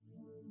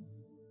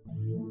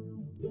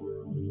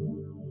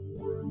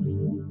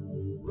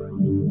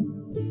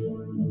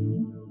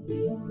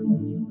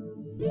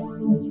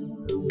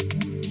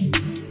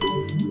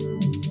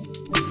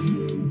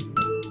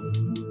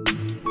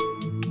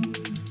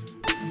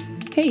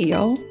Hey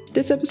y'all!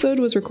 This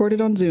episode was recorded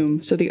on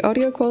Zoom, so the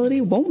audio quality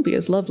won't be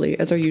as lovely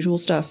as our usual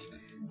stuff.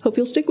 Hope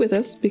you'll stick with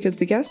us because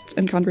the guests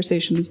and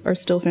conversations are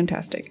still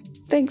fantastic.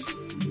 Thanks!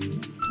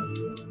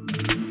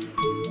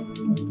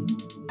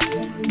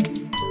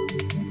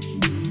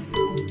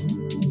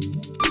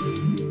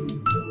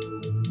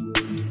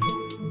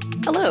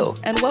 Hello,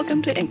 and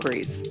welcome to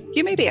InQueeries.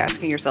 You may be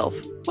asking yourself,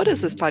 what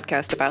is this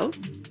podcast about?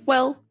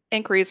 Well,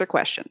 inquiries are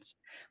questions.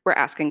 We're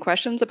asking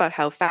questions about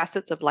how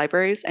facets of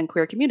libraries and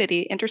queer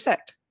community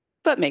intersect,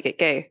 but make it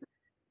gay.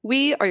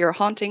 We are your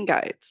haunting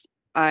guides.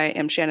 I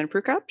am Shannon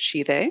Prukop,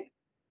 she, they.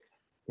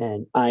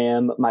 And I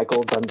am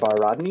Michael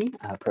Dunbar-Rodney,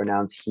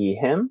 pronouns he,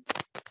 him.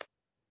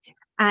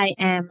 I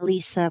am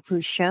Lisa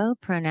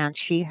Pouchot, pronouns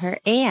she, her,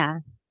 ea.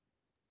 And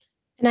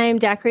I am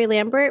Dacre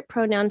Lambert,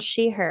 pronouns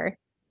she, her.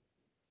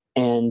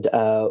 And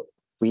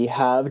we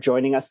have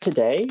joining us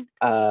today,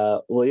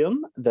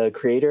 William, the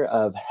creator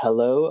of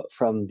Hello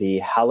from the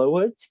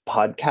Hallowoods,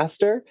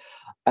 podcaster.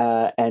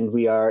 And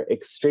we are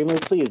extremely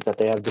pleased that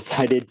they have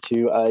decided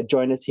to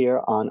join us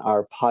here on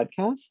our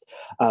podcast.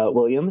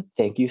 William,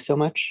 thank you so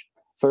much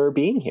for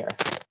being here.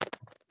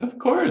 Of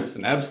course,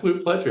 an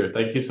absolute pleasure.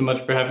 Thank you so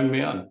much for having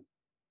me on.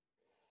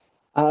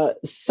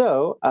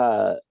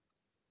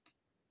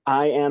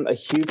 I am a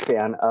huge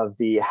fan of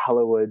the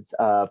Hallowoods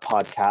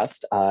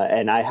podcast,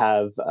 and I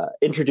have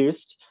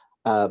introduced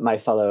my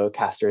fellow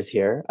casters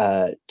here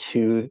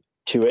to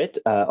it.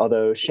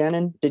 Although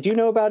Shannon, did you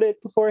know about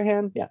it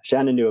beforehand? Yeah,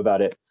 Shannon knew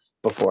about it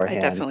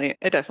beforehand.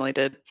 I definitely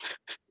did.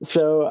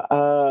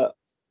 So,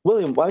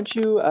 William, why don't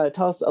you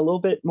tell us a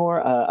little bit more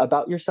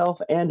about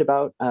yourself and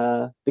about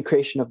the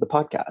creation of the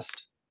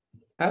podcast?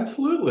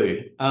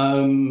 Absolutely.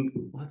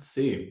 Let's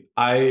see.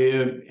 I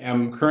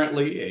am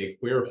currently a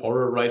queer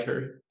horror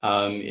writer.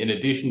 In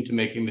addition to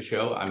making the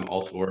show, I'm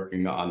also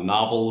working on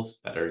novels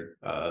that are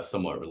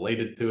somewhat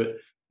related to it.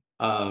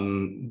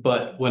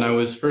 But when I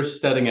was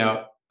first setting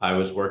out, I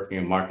was working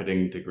a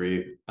marketing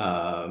degree,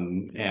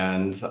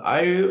 and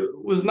I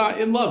was not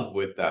in love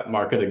with that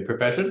marketing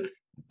profession.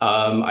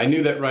 I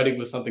knew that writing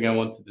was something I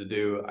wanted to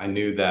do. I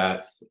knew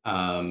that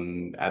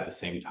at the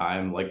same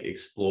time, like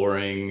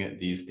exploring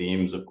these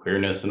themes of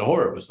queerness and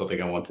horror was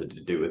something I wanted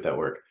to do with that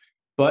work.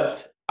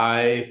 But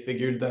I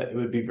figured that it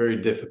would be very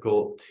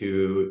difficult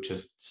to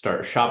just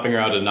start shopping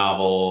around a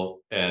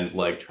novel and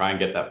like try and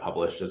get that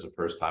published as a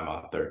first-time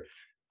author.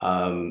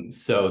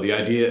 So the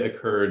idea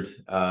occurred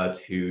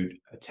to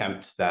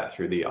attempt that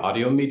through the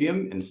audio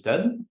medium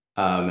instead,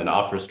 and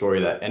offer a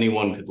story that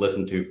anyone could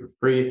listen to for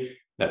free,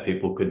 that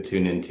people could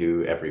tune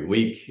into every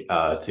week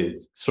to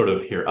sort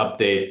of hear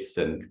updates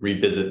and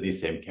revisit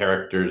these same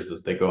characters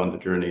as they go on the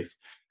journeys.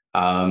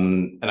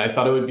 And I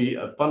thought it would be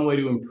a fun way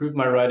to improve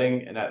my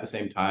writing and at the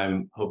same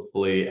time,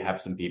 hopefully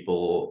have some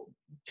people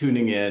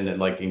tuning in and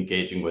like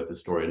engaging with the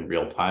story in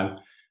real time.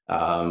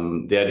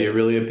 The idea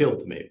really appealed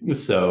to me.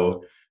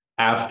 So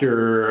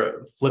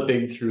after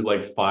flipping through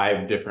like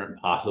 5 different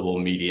possible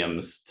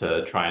mediums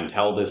to try and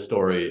tell this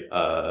story,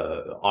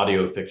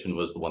 audio fiction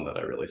was the one that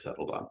I really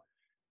settled on.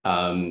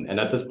 And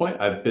at this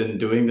point, I've been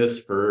doing this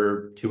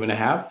for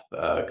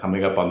 2.5,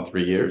 coming up on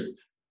 3 years.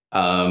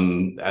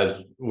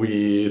 As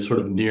we sort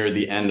of near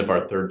the end of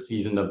our 3rd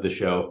season of the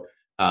show.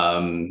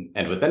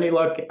 And with any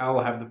luck,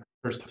 I'll have the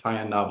first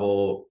tie-in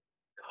novel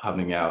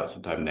coming out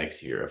sometime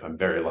next year, if I'm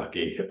very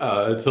lucky,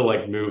 to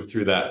like move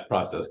through that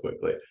process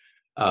quickly.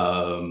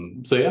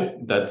 So yeah,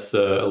 that's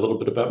a little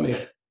bit about me.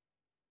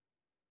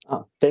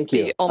 Oh, thank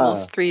you. The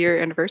almost 3-year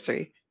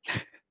anniversary.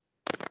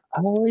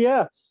 Oh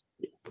yeah.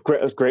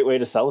 Great way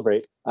to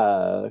celebrate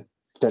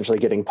potentially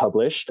getting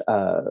published.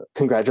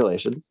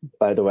 Congratulations,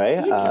 by the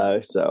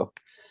way. So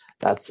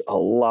that's a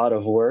lot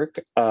of work.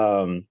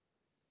 But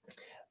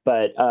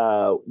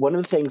one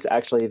of the things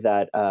actually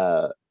that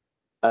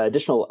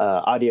additional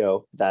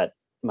audio that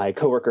my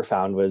coworker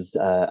found was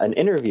an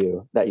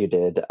interview that you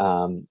did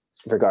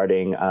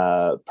regarding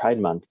Pride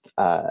Month.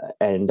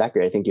 And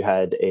Dacre, I think you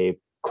had a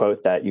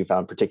quote that you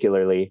found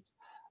particularly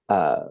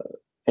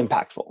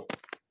impactful.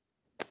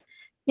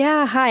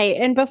 Yeah, hi.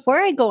 And before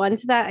I go on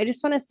to that, I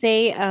just want to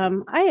say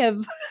I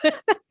have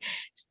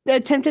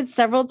attempted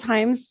several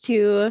times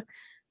to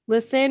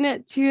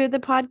listen to the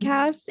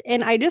podcast,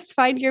 and I just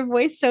find your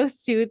voice so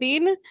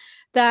soothing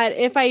that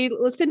if I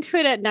listen to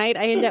it at night,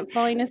 I end up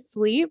falling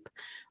asleep,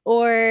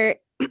 or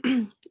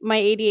my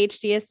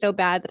ADHD is so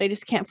bad that I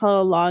just can't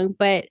follow along.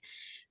 But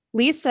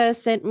Lisa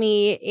sent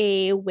me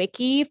a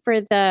wiki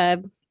for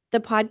the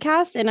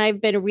podcast, and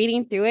I've been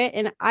reading through it,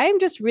 and I'm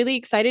just really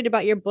excited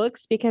about your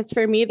books because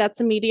for me,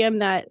 that's a medium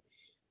that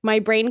my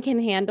brain can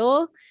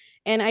handle.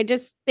 And I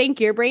just think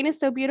your brain is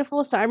so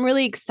beautiful. So I'm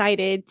really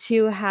excited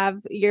to have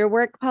your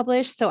work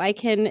published so I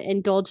can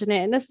indulge in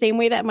it in the same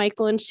way that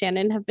Michael and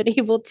Shannon have been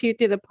able to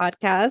through the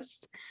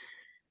podcast.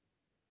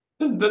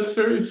 That's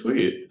very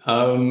sweet.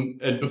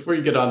 And before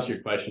you get on to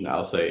your question,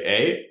 I'll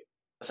say,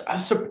 a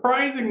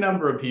surprising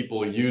number of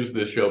people use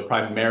this show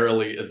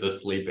primarily as a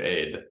sleep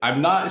aid.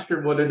 I'm not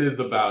sure what it is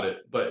about it,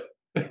 but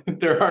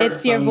There are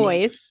It's your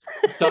voice.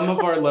 some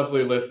of our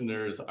lovely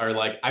listeners are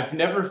like, I've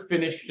never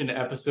finished an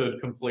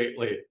episode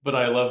completely, but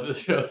I love the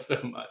show so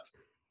much.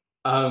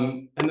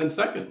 And then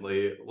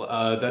secondly,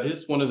 that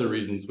is one of the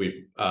reasons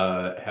we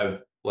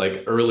have,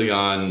 like, early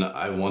on,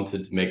 I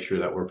wanted to make sure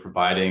that we're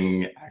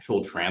providing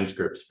actual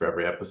transcripts for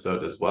every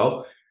episode as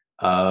well.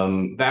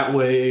 That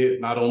way,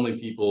 not only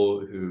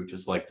people who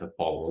just like to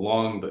follow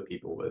along, but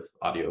people with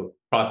audio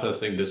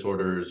processing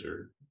disorders,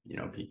 or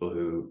people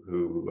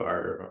who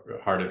are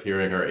hard of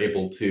hearing, are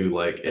able to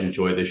like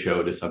enjoy the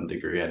show to some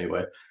degree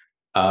anyway.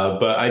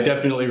 But I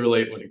definitely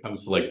relate when it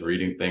comes to like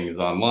reading things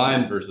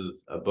online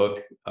versus a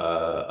book.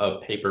 A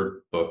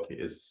paper book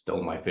is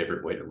still my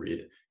favorite way to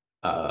read.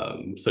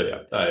 So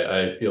yeah,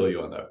 I feel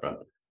you on that front.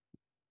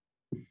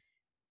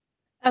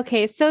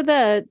 Okay, so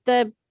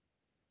the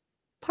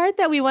part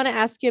that we want to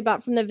ask you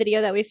about from the video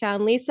that we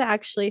found, Lisa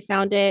actually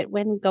found it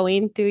when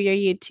going through your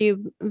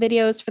YouTube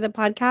videos for the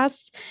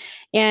podcast.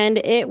 And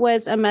it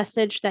was a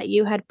message that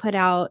you had put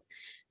out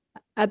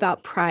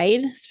about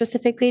Pride,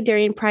 specifically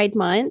during Pride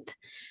Month.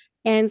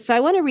 And so I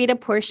want to read a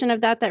portion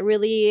of that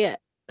really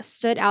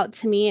stood out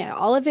to me.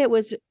 All of it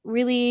was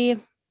really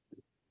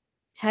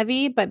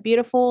heavy, but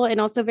beautiful,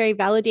 and also very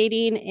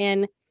validating,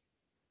 and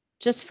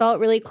just felt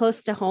really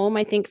close to home,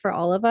 I think, for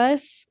all of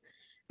us.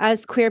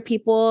 As queer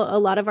people, a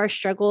lot of our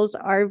struggles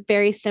are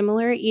very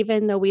similar,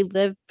 even though we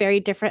live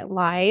very different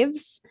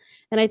lives.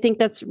 And I think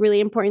that's really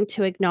important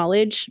to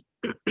acknowledge.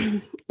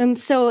 And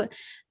so,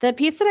 the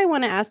piece that I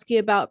want to ask you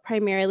about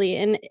primarily,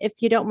 and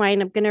if you don't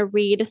mind, I'm going to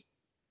read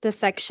the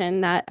section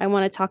that I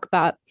want to talk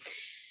about.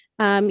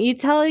 You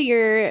tell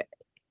your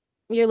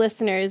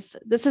listeners,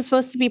 this is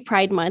supposed to be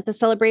Pride Month, a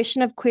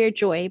celebration of queer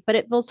joy, but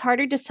it feels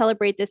harder to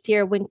celebrate this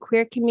year when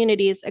queer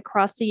communities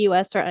across the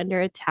US are under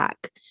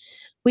attack.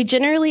 We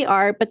generally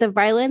are, but the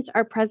violence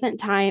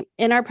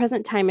in our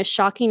present time is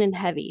shocking and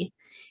heavy.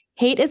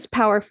 Hate is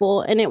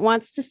powerful, and it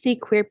wants to see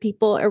queer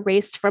people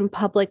erased from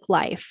public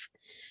life.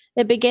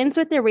 It begins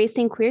with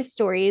erasing queer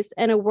stories,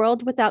 and a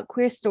world without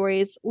queer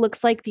stories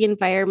looks like the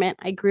environment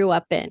I grew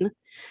up in,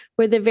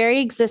 where the very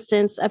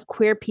existence of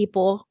queer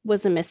people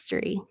was a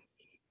mystery.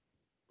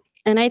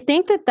 And I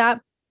think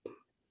that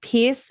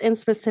piece in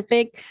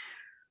specific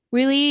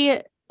really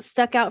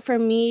stuck out for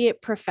me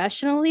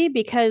professionally,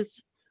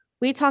 because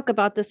we talk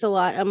about this a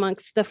lot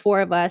amongst the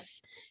four of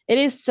us. It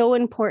is so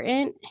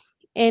important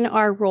in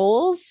our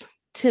roles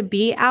to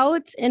be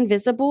out and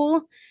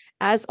visible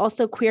as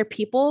also queer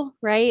people,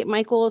 right?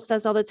 Michael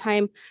says all the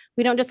time,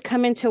 we don't just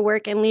come into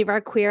work and leave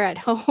our queer at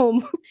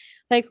home.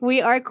 Like,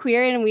 we are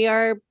queer and we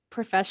are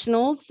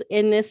professionals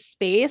in this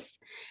space.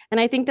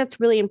 And I think that's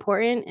really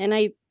important. And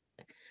I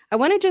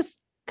want to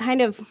just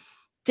kind of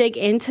dig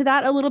into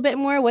that a little bit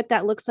more, what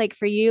that looks like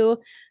for you,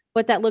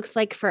 what that looks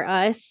like for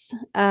us.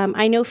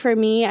 I know for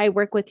me, I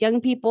work with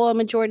young people a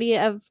majority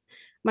of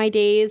my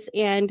days,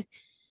 and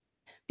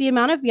the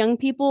amount of young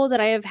people that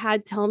I have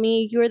had tell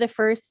me, you're the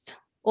first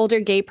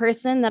older gay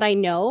person that I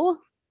know,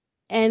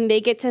 and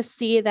they get to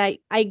see that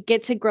I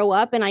get to grow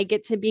up and I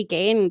get to be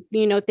gay, and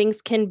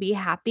things can be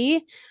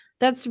happy.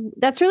 That's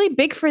really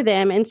big for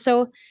them. And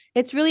so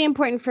it's really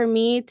important for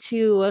me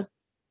to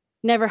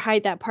never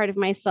hide that part of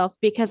myself,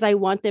 because I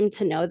want them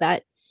to know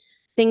that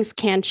things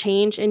can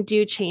change and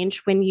do change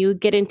when you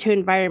get into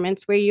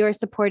environments where you're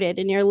supported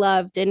and you're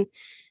loved, and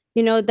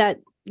that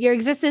your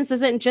existence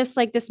isn't just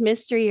like this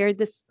mystery or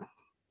this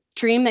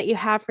dream that you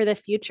have for the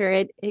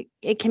future.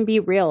 It can be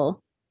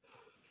real.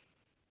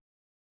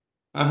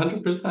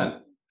 100%.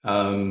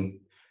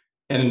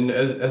 And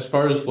as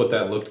far as what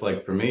that looked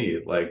like for me,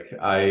 like,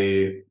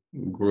 I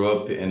grew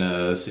up in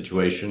a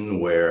situation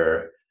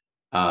where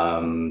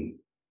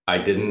I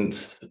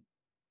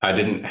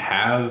didn't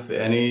have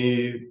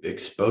any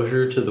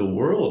exposure to the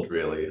world,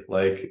 really.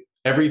 Like,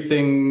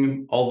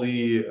 everything, all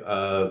the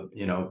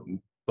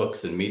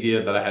books and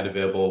media that I had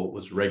available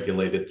was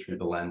regulated through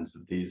the lens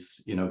of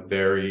these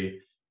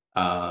very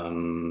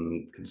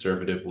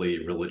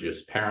conservatively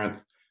religious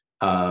parents.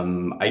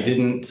 I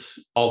didn't,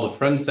 all the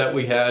friends that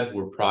we had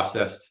were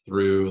processed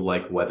through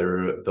like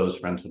whether those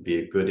friends would be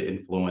a good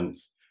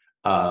influence.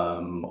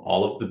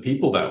 All of the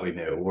people that we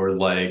knew were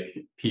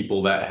like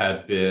people that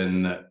had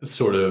been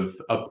sort of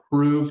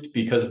approved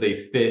because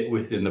they fit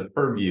within the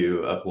purview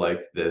of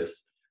like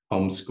this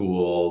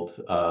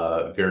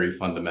homeschooled, very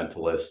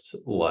fundamentalist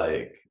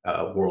like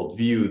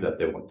worldview that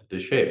they wanted to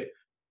shape.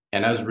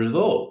 And as a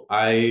result,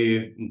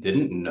 I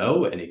didn't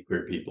know any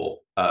queer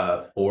people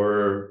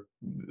for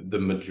the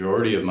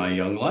majority of my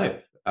young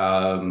life.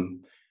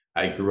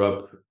 I grew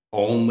up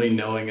only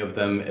knowing of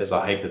them as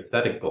a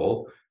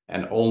hypothetical,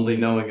 and only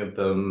knowing of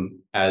them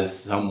as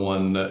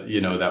someone,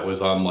 that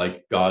was on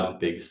like God's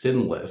big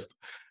sin list.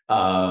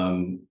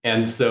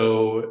 And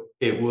so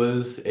it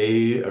was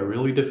a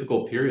really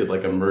difficult period,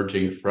 like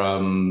emerging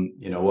from,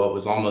 what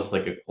was almost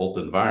like a cult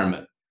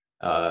environment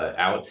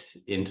out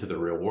into the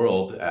real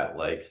world at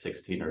like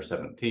 16 or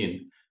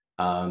 17.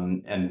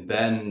 And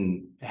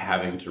then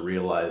having to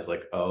realize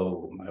like,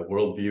 oh, my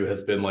worldview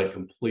has been like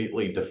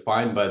completely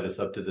defined by this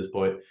up to this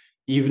point.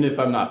 Even if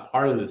I'm not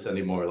part of this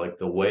anymore, like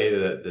the way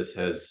that this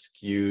has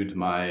skewed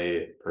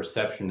my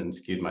perception and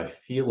skewed my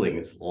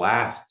feelings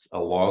lasts a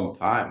long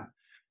time.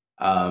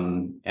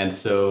 And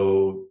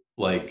so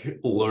like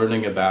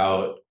learning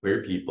about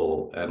queer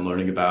people and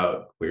learning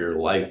about queer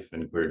life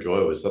and queer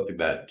joy was something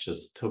that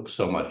just took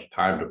so much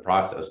time to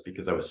process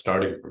because I was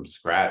starting from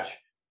scratch.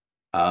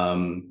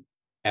 And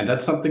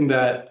that's something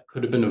that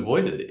could have been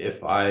avoided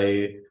if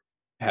I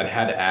had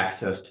had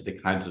access to the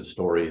kinds of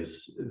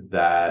stories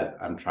that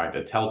I'm trying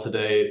to tell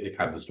today, the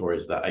kinds of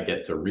stories that I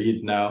get to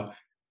read now.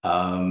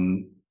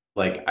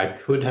 Like I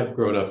could have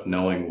grown up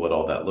knowing what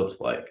all that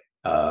looks like.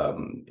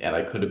 And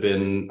I could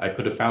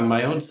have found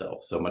my own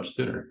self so much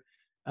sooner.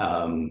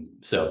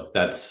 So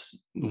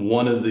that's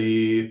one of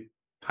the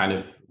kind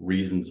of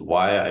reasons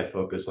why I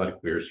focus on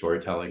queer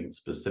storytelling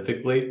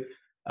specifically,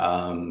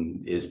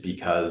 is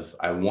because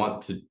I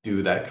want to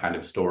do that kind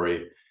of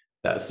story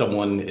that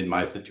someone in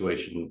my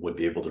situation would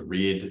be able to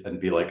read and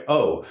be like,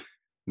 oh,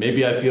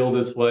 maybe I feel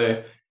this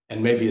way,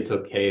 and maybe it's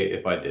okay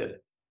if I did.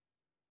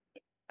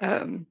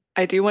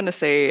 I do want to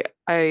say,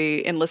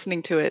 in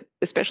listening to it,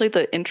 especially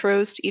the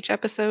intros to each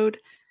episode,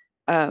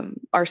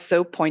 are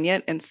so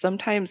poignant and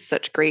sometimes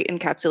such great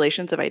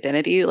encapsulations of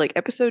identity. Like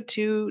episode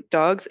 2,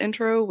 Dog's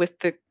intro with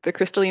the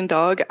crystalline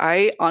dog,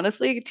 I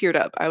honestly teared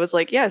up. I was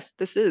like, yes,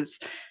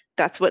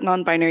 that's what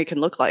non-binary can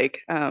look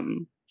like.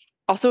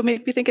 Also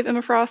made me think of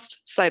Emma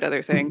Frost, side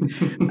other thing.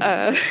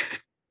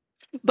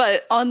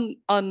 But on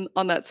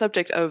that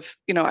subject of,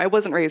 I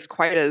wasn't raised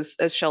quite as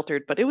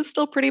sheltered, but it was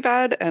still pretty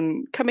bad.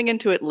 And coming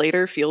into it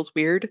later feels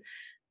weird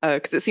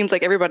because it seems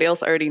like everybody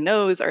else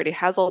already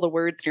has all the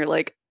words, and you're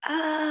like,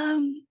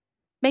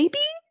 maybe,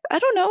 I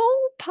don't know,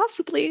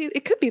 possibly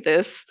it could be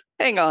this.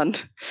 Hang on.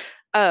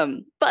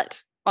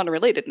 But on a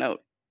related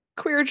note,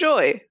 queer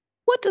joy.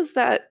 What does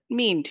that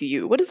mean to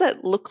you? What does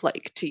that look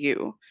like to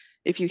you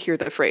if you hear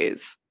the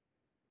phrase?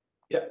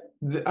 Yeah,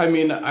 I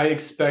mean, I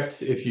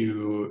expect if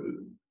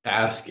you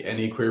ask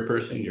any queer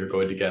person, you're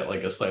going to get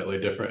like a slightly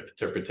different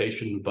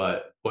interpretation.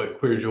 But what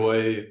queer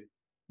joy,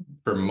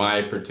 for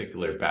my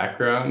particular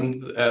background,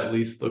 at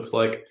least looks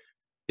like,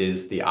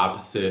 is the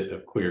opposite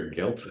of queer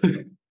guilt.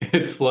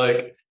 It's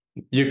like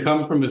you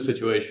come from a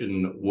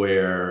situation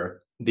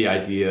where the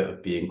idea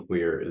of being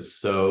queer is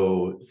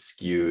so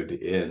skewed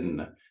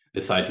in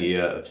this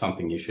idea of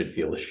something you should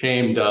feel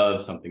ashamed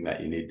of, something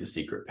that you need to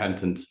seek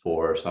repentance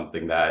for,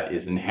 something that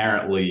is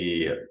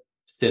inherently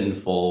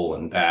sinful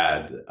and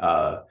bad.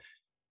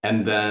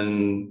 And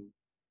then,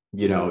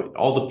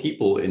 all the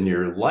people in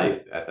your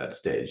life at that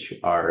stage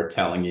are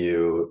telling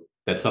you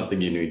that's something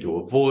you need to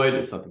avoid,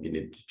 it's something you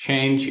need to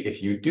change.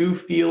 If you do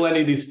feel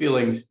any of these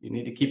feelings, you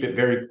need to keep it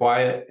very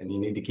quiet and you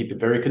need to keep it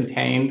very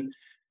contained.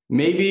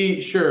 Maybe,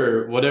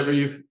 sure, whatever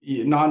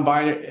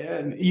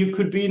non-binary, you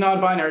could be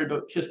non-binary,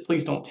 but just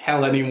please don't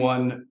tell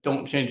anyone,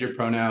 don't change your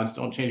pronouns,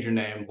 don't change your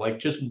name, like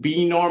just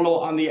be normal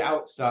on the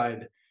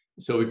outside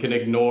so we can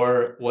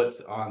ignore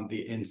what's on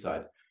the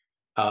inside.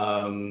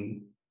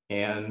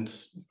 And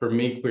for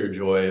me, queer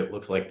joy, it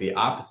looks like the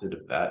opposite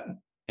of that,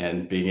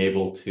 and being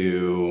able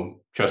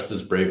to just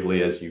as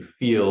bravely as you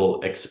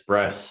feel,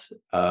 express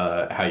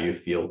how you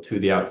feel to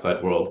the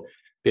outside world,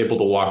 be able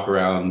to walk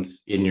around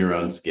in your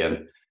own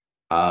skin,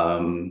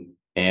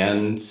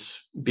 and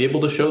be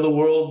able to show the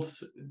world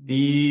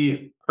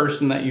the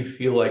person that you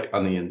feel like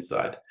on the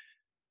inside,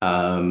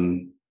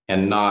 and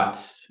not,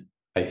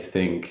 I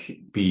think,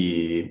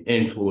 be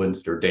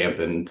influenced or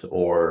dampened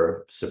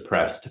or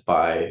suppressed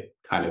by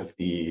kind of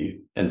the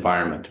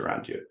environment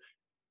around you.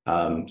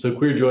 So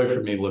queer joy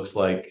for me looks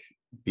like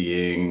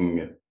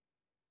being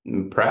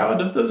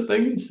proud of those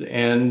things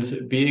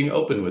and being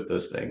open with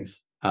those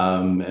things,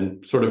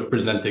 and sort of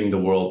presenting the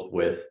world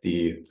with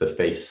the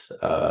face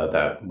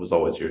that was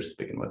always yours to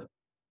begin with.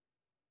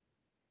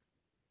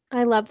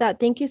 I love that.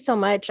 Thank you so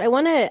much. I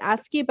want to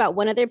ask you about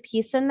one other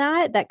piece in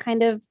that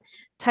kind of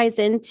ties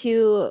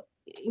into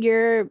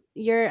your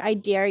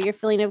idea, your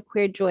feeling of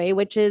queer joy,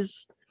 which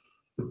is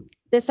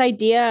this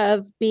idea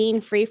of being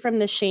free from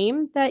the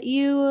shame that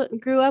you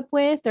grew up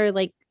with, or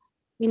like,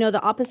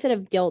 the opposite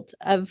of guilt,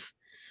 of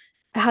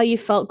how you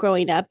felt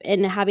growing up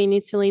and having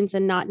these feelings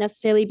and not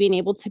necessarily being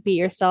able to be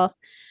yourself.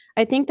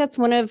 I think that's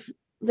one of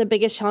the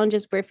biggest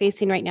challenges we're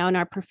facing right now in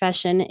our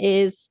profession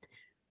is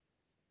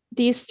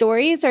these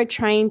stories are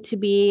trying to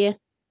be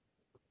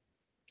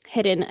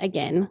hidden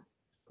again,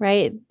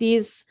 right?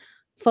 These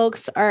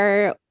folks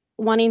are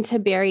wanting to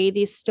bury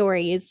these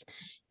stories.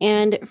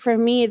 And for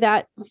me,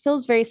 that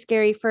feels very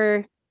scary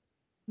for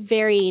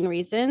varying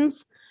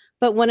reasons.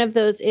 But one of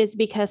those is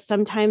because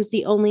sometimes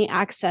the only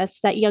access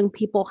that young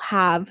people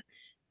have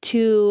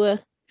to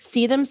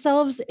see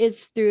themselves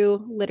is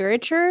through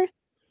literature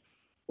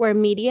or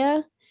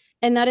media.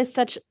 And that is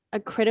such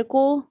a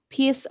critical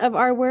piece of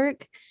our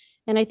work.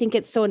 And I think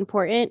it's so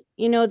important.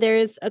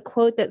 There's a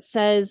quote that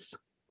says,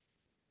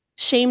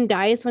 shame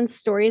dies when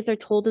stories are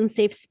told in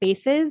safe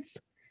spaces.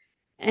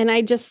 And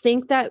I just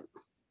think that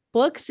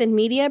books and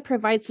media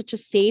provide such a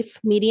safe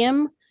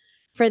medium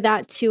for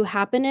that to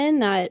happen in,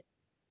 that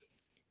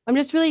I'm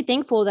just really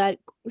thankful that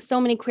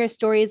so many queer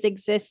stories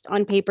exist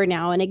on paper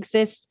now and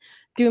exist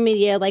through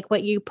media like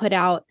what you put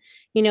out.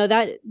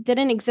 That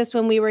didn't exist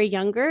when we were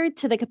younger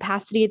to the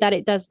capacity that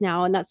it does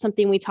now. And that's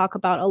something we talk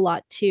about a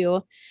lot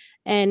too.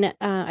 And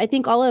I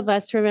think all of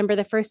us remember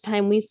the first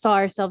time we saw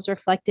ourselves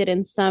reflected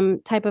in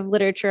some type of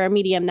literature or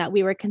medium that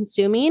we were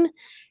consuming.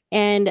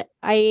 And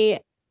I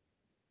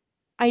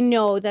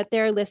know that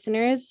there are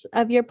listeners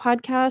of your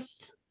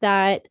podcast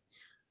that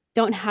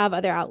don't have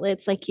other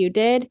outlets like you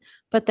did,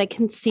 but that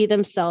can see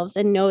themselves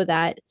and know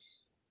that,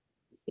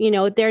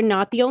 they're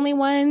not the only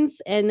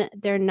ones and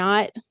they're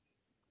not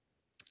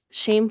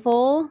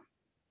shameful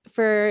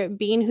for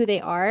being who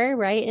they are,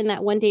 right? And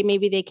that one day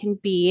maybe they can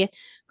be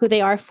who they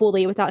are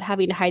fully without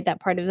having to hide that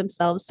part of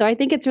themselves. So I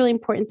think it's really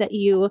important that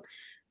you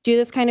do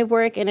this kind of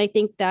work. And I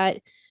think that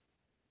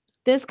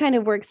this kind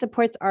of work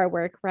supports our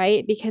work,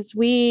 right? Because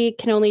we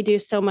can only do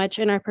so much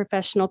in our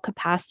professional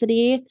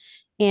capacity.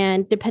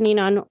 And depending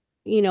on,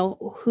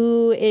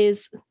 who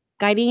is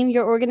guiding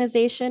your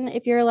organization,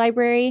 if you're a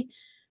library,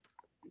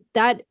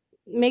 that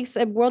makes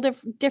a world of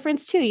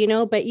difference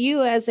too, but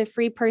you as a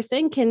free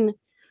person can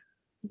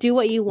do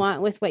what you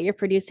want with what you're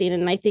producing.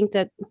 And I think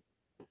that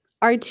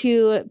our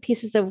two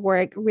pieces of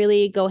work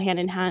really go hand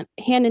in hand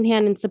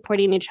in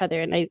supporting each other.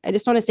 And I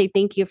just want to say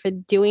thank you for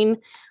doing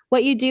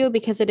what you do,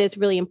 because it is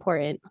really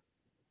important.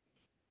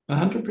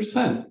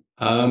 100%.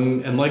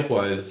 And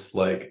likewise,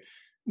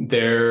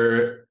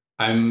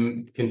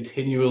 I'm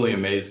continually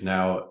amazed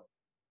now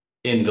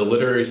in the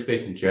literary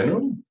space in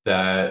general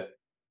that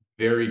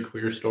very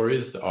queer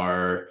stories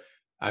are,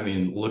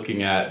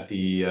 looking at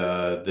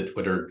the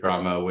Twitter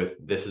drama with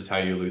 "This Is How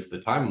You Lose the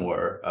Time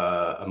War"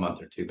 a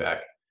month or two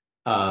back,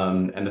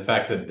 and the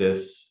fact that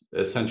this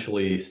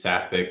essentially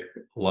sapphic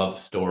love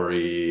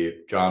story,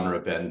 genre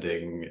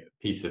bending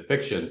piece of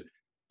fiction,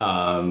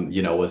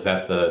 was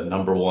at the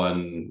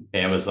 #1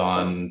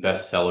 Amazon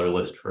bestseller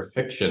list for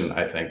fiction,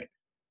 I think.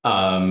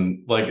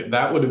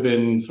 That would have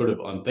been sort of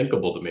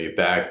unthinkable to me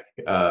back,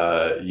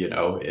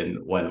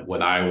 in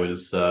when I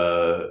was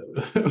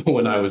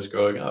when I was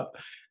growing up.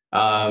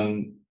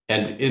 And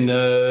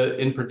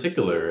in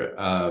particular,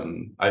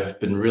 I've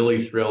been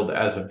really thrilled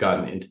as I've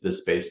gotten into this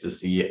space to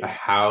see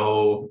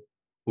how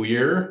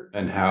queer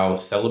and how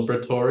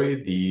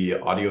celebratory the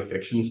audio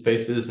fiction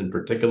space is in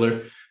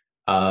particular.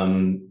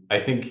 I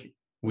think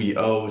we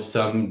owe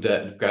some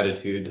debt of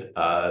gratitude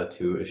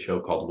to a show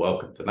called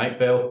Welcome to Night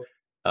Vale.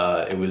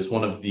 It was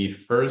one of the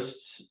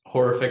first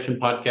horror fiction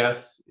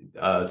podcasts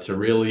to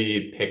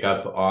really pick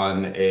up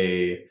on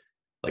a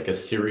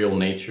serial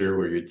nature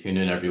where you tune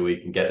in every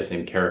week and get the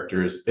same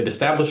characters. It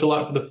established a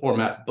lot for the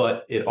format,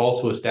 but it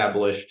also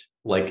established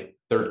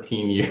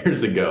 13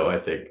 years ago, I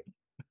think,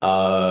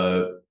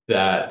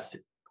 that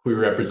queer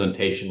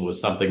representation was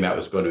something that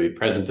was going to be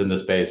present in the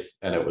space,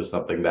 and it was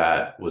something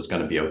that was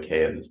going to be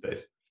okay in the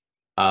space.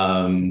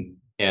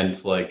 And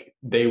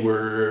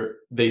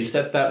they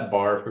set that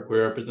bar for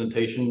queer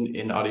representation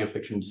in audio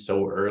fiction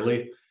so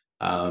early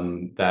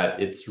that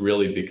it's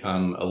really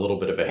become a little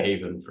bit of a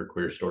haven for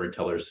queer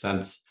storytellers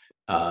since.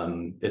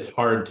 It's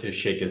hard to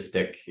shake a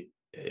stick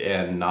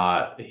and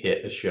not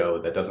hit a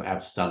show that doesn't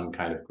have some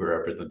kind of queer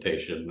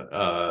representation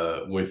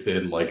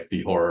within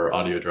the horror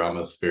audio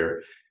drama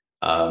sphere.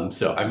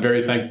 So I'm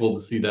very thankful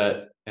to see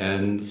that,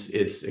 and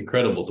it's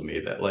incredible to me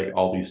that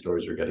all these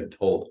stories are getting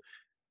told.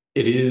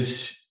 It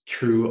is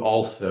true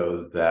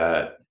also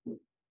that,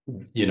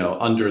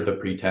 under the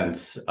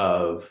pretense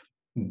of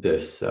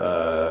this,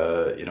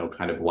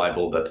 kind of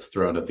libel that's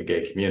thrown at the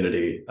gay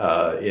community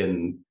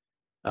in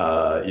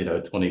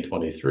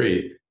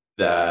 2023,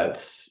 that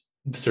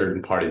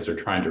certain parties are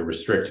trying to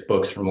restrict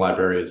books from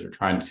libraries, or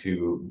trying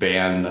to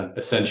ban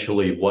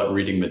essentially what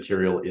reading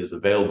material is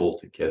available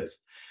to kids.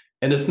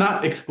 And it's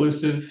not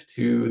exclusive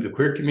to the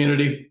queer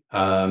community.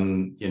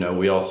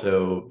 We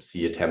also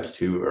see attempts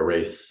to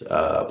erase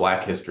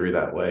Black history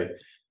that way.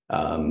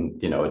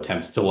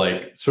 Attempts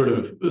to sort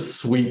of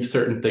sweep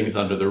certain things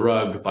under the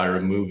rug by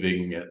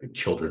removing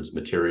children's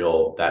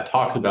material that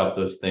talks about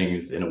those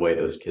things in a way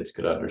those kids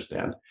could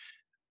understand.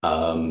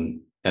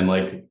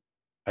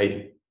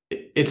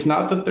 It's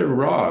not that they're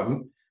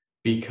wrong,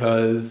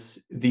 because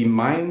the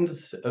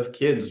minds of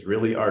kids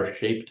really are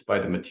shaped by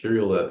the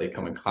material that they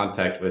come in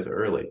contact with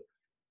early.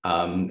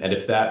 And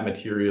if that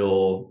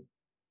material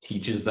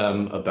teaches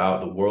them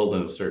about the world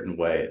in a certain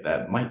way,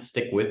 that might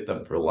stick with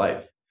them for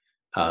life.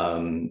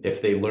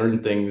 If they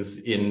learn things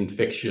in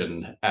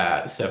fiction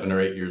at 7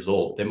 or 8 years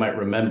old, they might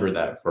remember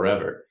that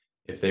forever.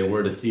 If they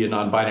were to see a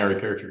non-binary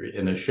character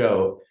in a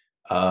show,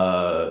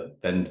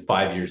 then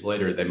 5 years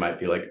later, they might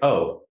be like,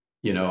 oh,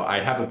 I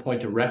have a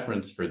point of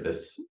reference for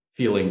this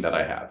feeling that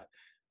I have.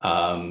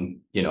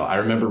 I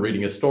remember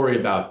reading a story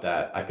about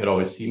that. I could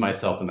always see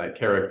myself in that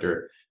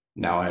character.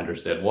 Now I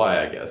understand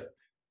why, I guess.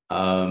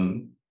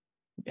 And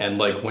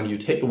when you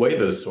take away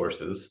those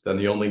sources, then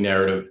the only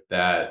narrative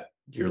that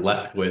you're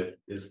left with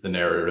is the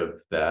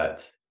narrative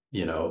that,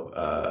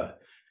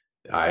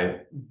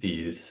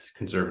 these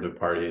conservative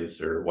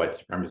parties or white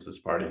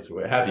supremacist parties or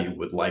what have you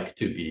would like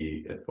to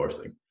be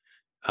enforcing.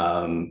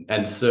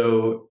 And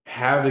so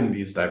having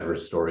these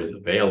diverse stories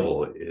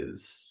available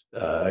is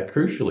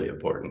crucially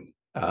important,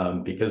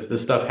 because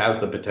this stuff has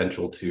the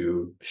potential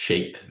to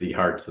shape the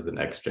hearts of the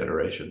next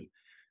generation.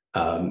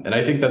 And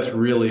I think that's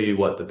really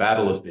what the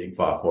battle is being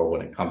fought for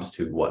when it comes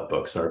to what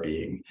books are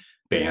being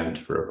banned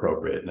for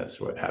appropriateness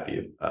or what have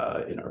you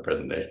in our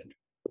presentation.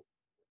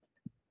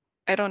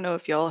 I don't know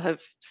if y'all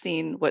have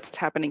seen what's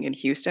happening in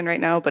Houston right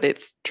now, but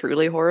it's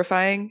truly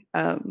horrifying.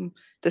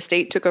 The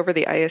state took over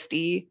the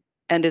ISD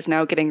and is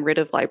now getting rid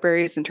of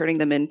libraries and turning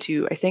them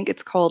into, I think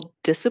it's called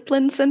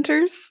discipline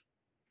centers.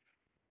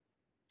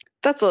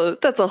 That's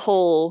a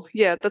whole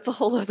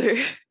other.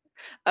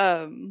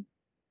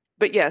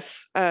 But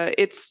yes,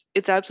 it's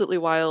absolutely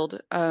wild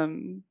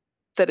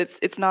that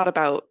it's not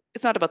about the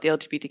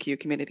LGBTQ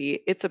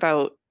community. It's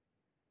about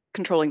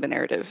controlling the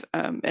narrative,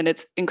 and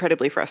it's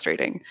incredibly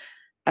frustrating.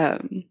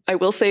 I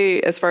will say,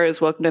 as far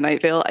as Welcome to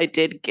Night Vale, I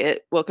did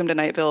get Welcome to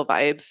Night Vale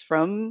vibes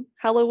from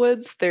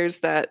Hallowoods. There's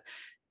that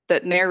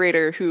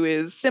narrator who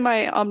is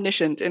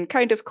semi-omniscient and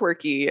kind of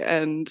quirky,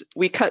 and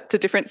we cut to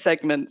different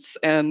segments,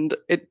 and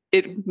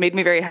it made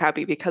me very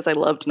happy because I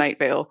loved Night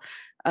Vale.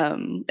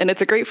 And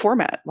it's a great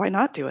format. Why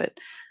not do it?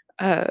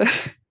 There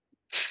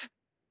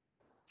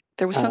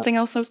was something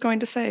else I was going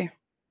to say.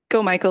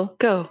 Go, Michael,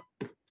 go.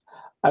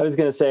 I was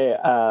going to say,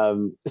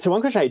 so one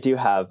question I do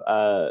have,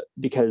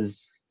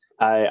 because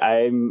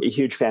I'm a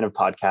huge fan of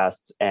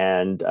podcasts,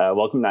 and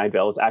Welcome to Night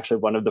Vale is actually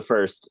one of the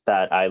first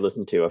that I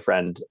listened to. A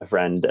friend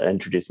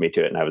introduced me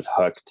to it, and I was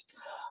hooked.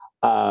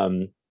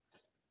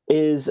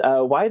 Is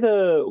why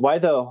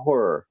the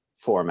horror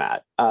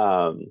format?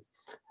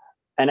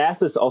 And I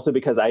asked this also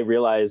because I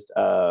realized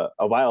a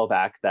while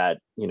back that,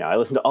 I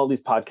listen to all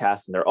these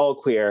podcasts and they're all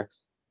queer,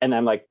 and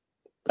I'm like,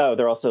 oh,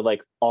 they're also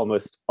like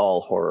almost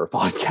all horror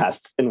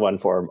podcasts in one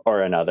form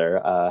or another.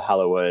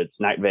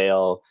 Hallowoods, Night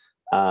Vale,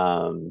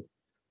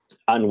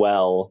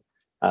 Unwell,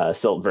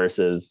 Silt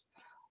Verses.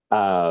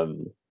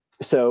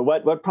 So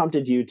what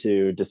prompted you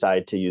to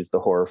decide to use the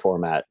horror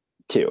format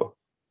too?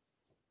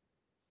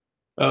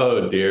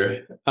 Oh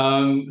dear.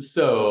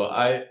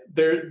 So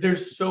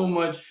there's so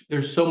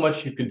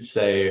much you could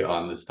say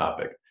on this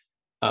topic.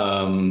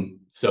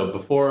 So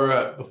before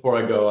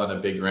I go on a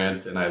big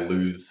rant and I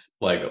lose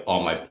like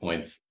all my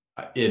points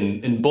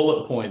in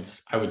bullet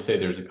points, I would say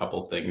there's a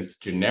couple things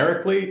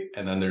generically,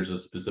 and then there's a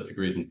specific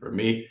reason for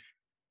me.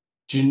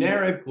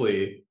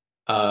 Generically,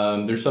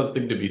 there's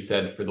something to be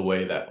said for the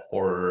way that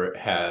horror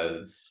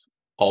has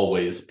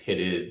always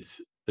pitted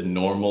the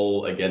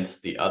normal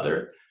against the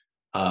other.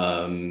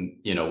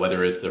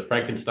 Whether it's a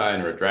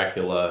Frankenstein or a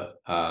Dracula,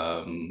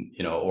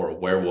 or a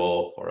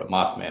werewolf or a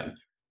Mothman,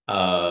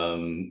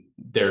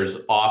 there's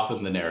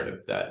often the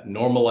narrative that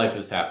normal life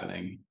is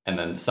happening and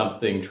then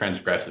something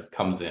transgressive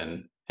comes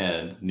in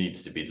and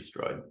needs to be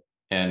destroyed.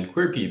 And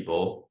queer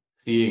people,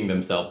 seeing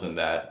themselves in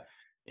that,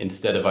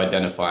 instead of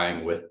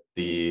identifying with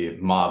the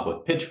mob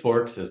with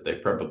pitchforks, as they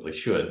probably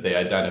should, they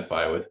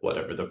identify with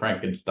whatever the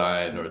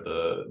Frankenstein or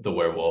the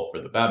werewolf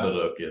or the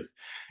Babadook is.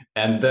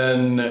 And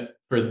then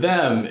for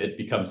them, it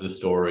becomes a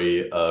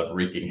story of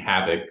wreaking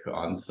havoc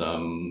on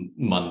some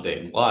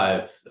mundane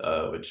lives,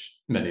 which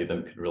many of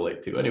them could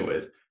relate to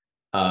anyways.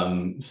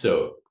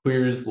 So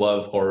queers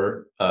love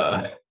horror,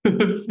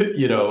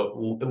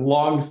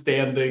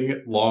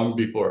 long-standing, long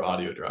before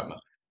audio drama.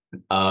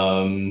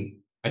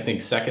 I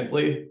think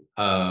secondly,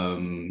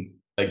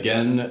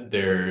 again,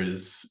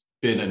 there's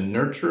been a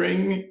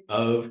nurturing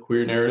of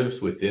queer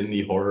narratives within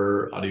the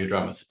horror audio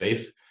drama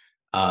space.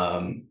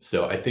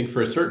 So I think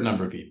for a certain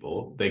number of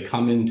people, they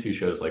come into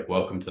shows like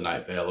Welcome to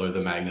Night Vale or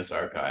the Magnus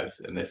Archives,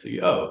 and they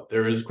see, oh,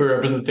 there is queer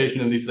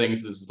representation in these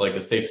things. This is like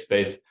a safe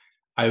space.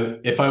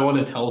 If I want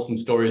to tell some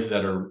stories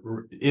that are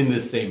in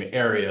this same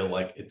area,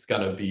 like it's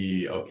gonna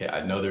be, okay,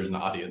 I know there's an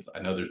audience. I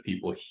know there's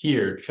people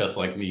here just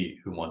like me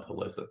who want to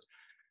listen.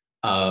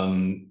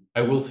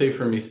 I will say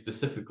for me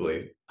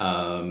specifically,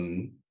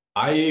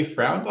 I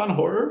frowned on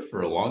horror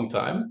for a long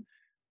time.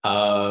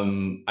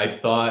 I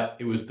thought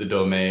it was the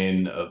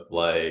domain of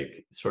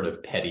like sort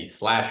of petty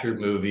slasher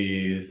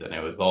movies, and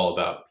it was all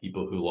about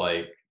people who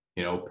like,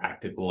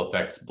 practical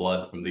effects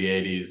blood from the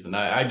 80s. And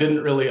I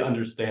didn't really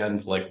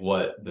understand like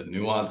what the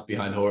nuance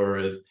behind horror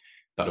is.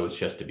 Thought it was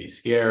just to be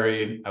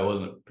scary. I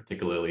wasn't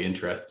particularly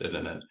interested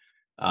in it.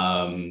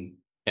 And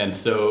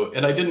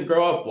I didn't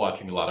grow up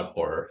watching a lot of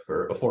horror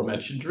for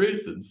aforementioned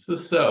reasons.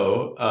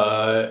 So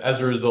as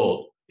a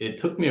result, it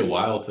took me a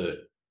while to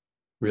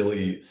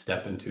really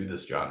step into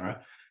this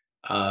genre.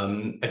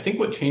 I think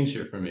what changed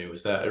it for me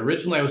was that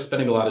originally I was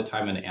spending a lot of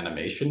time in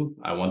animation.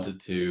 I wanted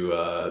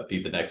to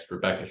be the next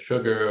Rebecca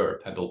Sugar or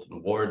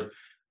Pendleton Ward.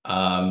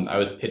 I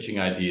was pitching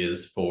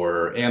ideas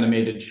for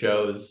animated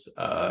shows,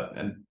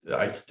 and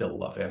I still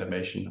love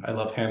animation. I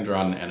love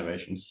hand-drawn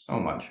animation so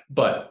much.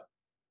 But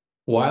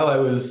while I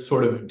was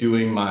sort of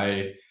doing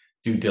my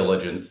due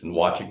diligence and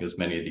watching as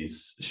many of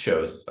these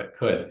shows as I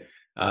could,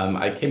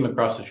 I came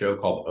across a show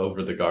called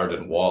Over the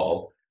Garden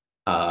Wall.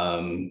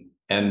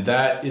 And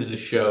that is a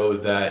show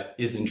that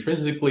is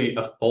intrinsically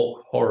a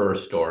folk horror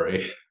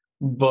story,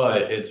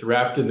 but it's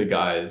wrapped in the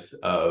guise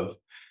of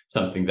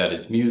something that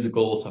is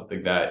musical,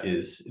 something that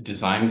is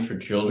designed for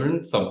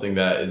children, something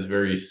that is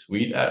very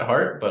sweet at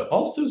heart, but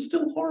also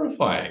still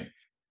horrifying.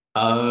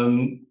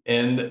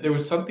 And there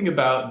was something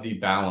about the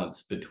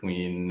balance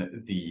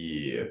between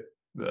the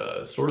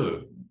sort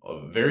of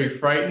very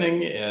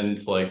frightening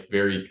and like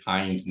very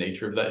kind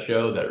nature of that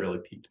show that really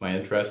piqued my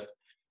interest.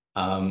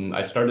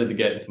 I started to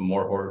get into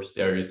more horror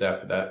stories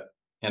after that.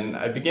 And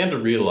I began to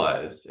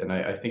realize, and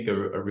I think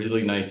a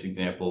really nice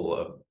example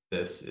of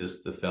this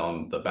is the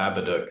film The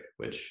Babadook,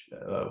 which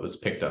was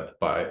picked up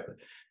by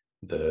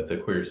the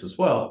queers as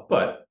well.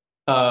 But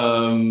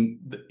I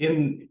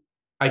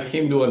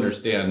came to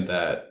understand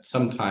that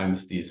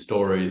sometimes these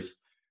stories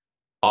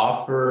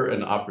offer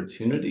an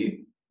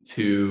opportunity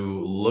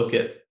to look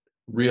at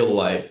real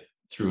life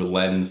through a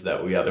lens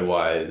that we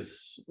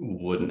otherwise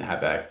wouldn't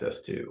have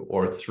access to,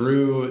 or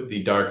through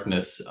the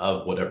darkness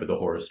of whatever the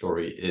horror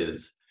story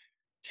is,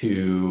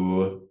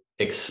 to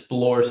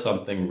explore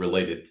something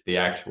related to the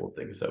actual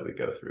things that we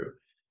go through.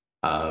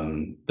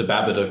 The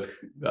Babadook,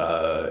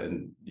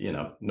 and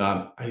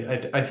not.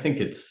 I think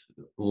it's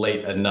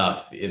late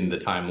enough in the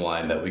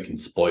timeline that we can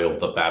spoil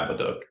the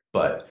Babadook,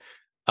 but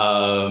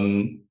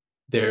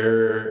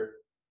there,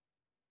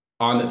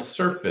 on its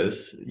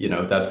surface,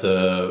 that's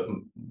a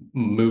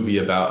movie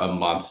about a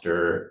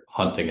monster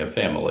hunting a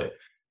family.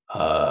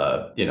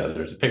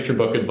 There's a picture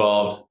book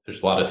involved.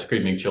 There's a lot of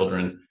screaming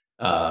children.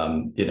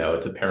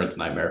 It's a parent's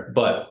nightmare.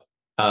 But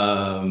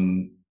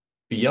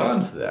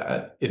beyond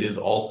that, it is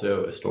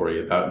also a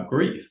story about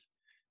grief.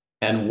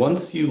 And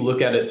once you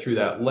look at it through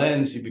that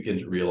lens, you begin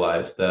to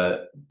realize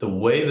that the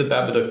way the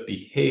Babadook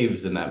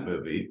behaves in that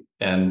movie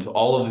and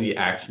all of the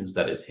actions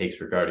that it takes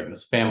regarding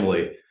this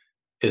family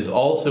is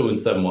also in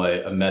some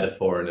way a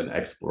metaphor and an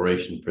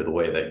exploration for the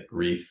way that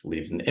grief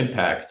leaves an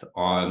impact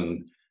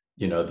on,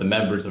 the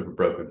members of a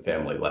broken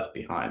family left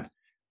behind.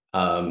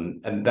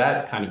 And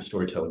that kind of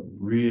storytelling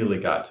really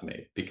got to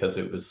me because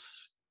it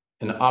was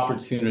an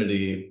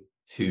opportunity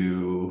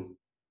to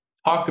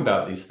talk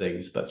about these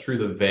things, but through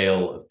the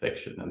veil of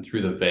fiction and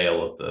through the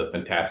veil of the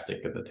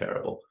fantastic and the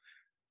terrible.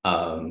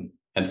 And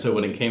so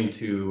when it came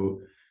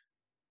to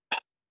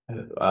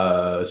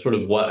sort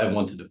of what I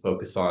wanted to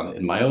focus on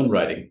in my own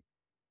writing,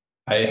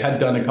 I had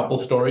done a couple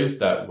stories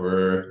that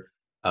were,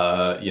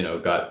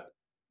 got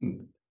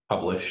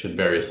published in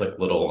various like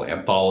little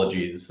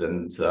anthologies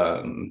and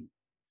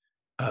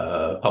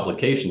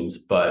publications,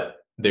 but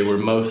they were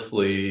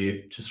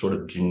mostly just sort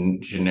of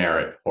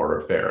generic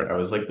horror fare. And I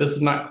was like, this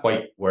is not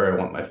quite where I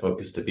want my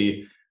focus to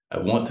be. I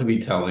want to be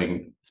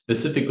telling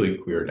specifically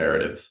queer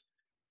narratives.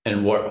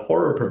 And what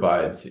horror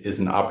provides is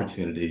an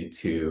opportunity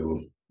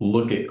to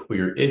look at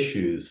queer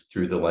issues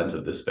through the lens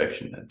of this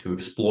fiction and to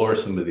explore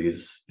some of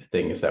these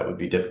things that would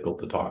be difficult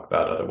to talk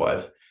about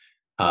otherwise.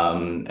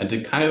 And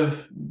to kind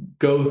of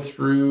go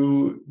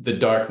through the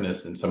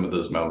darkness in some of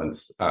those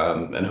moments,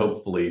 and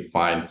hopefully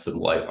find some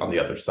light on the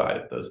other side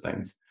of those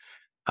things.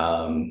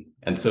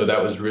 And so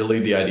that was really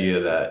the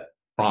idea that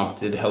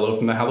prompted Hello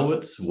from the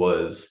Hallowoods,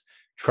 was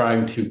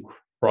trying to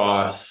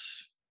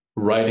cross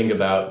writing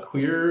about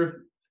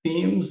queer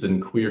themes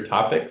and queer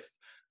topics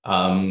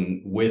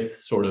with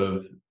sort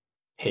of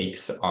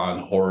takes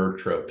on horror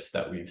tropes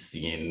that we've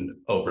seen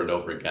over and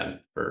over again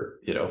for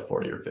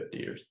 40 or 50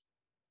 years.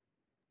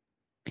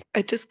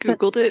 I just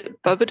Googled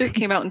it. Babadook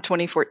came out in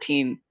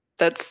 2014.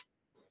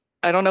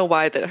 I don't know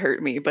why that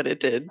hurt me, but it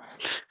did.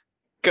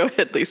 Go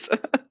ahead, Lisa.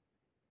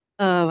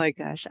 Oh my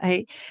gosh.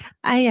 I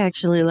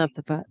actually love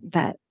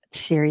that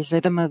series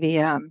or the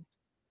movie.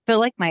 Feel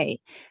like I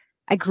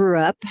grew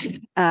up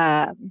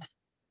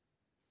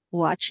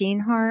watching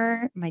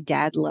horror. My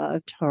dad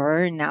loved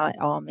horror, and now it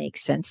all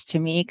makes sense to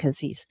me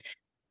because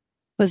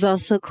was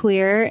also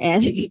queer,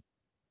 and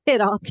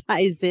it all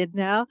ties in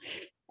now.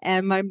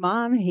 And my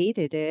mom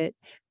hated it,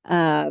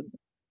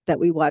 that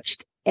we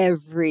watched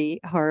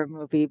every horror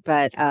movie.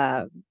 But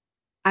I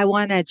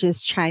want to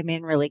just chime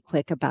in really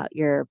quick about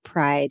your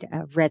Pride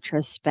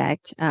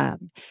retrospect.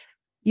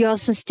 You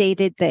also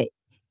stated that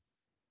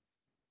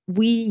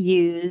you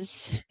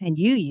use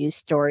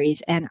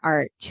stories and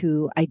art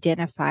to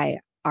identify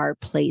our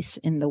place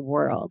in the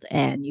world.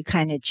 And you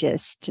kind of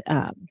just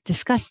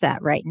discussed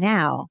that right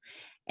now.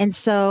 And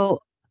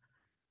so,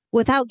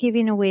 without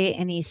giving away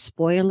any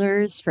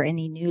spoilers for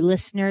any new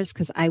listeners,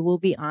 because I will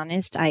be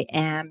honest, I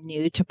am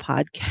new to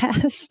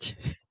podcast,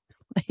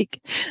 like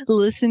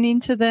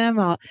listening to them.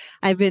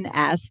 I've been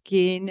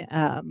asking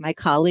my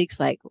colleagues,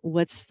 like,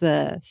 what's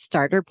the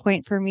starter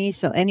point for me?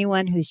 So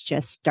anyone who's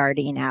just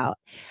starting out,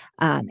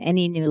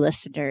 any new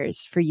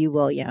listeners for you,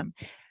 William,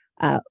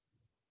 I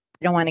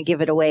don't want to give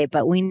it away,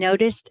 but we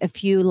noticed a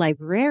few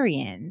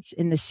librarians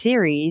in the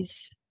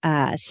series,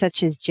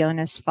 such as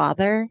Jonah's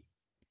father,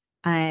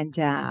 and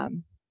a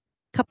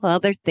couple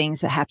other things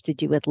that have to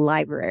do with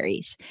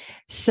libraries.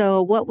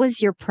 So what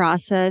was your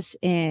process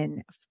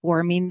in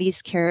forming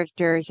these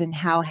characters, and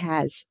how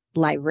has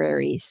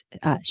libraries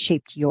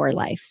shaped your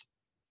life?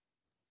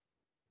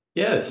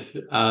 Yes.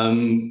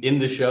 In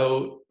the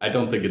show, I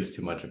don't think it's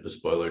too much of a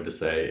spoiler to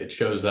say it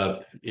shows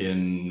up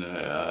in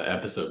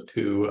episode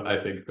 2, I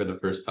think, for the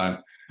first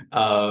time.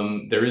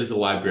 There is a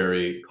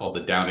library called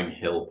the Downing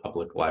Hill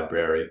Public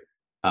Library.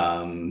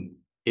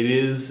 It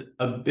is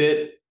a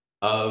bit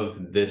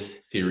of this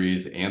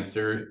series'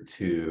 answer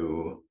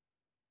to,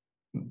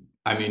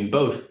 I mean,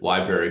 both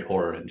library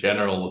horror in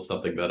general is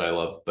something that I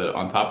love, but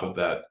on top of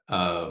that,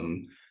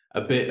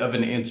 a bit of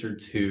an answer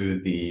to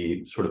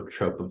the sort of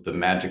trope of the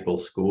magical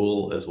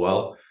school as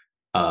well,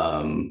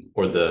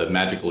 or the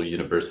magical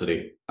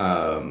university.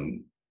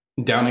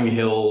 Downing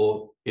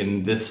Hill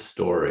in this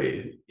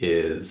story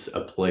is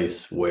a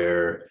place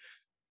where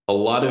a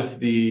lot of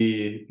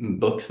the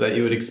books that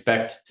you would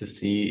expect to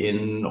see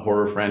in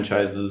horror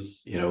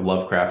franchises,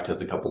 Lovecraft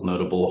has a couple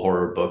notable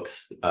horror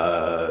books.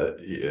 Evil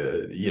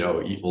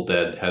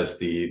Dead has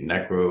the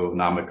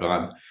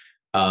Necronomicon.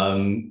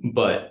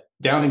 But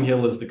Downing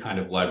Hill is the kind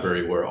of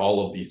library where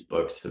all of these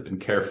books have been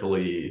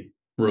carefully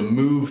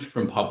removed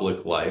from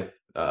public life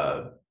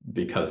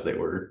because they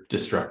were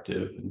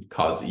destructive and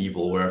cause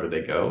evil wherever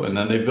they go. And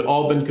then they've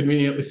all been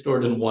conveniently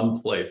stored in one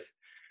place.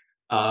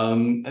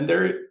 And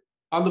they're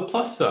on the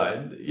plus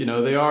side,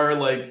 they are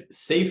like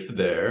safe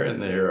there and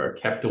they are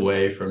kept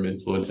away from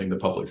influencing the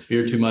public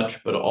sphere too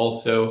much, but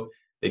also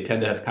they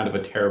tend to have kind of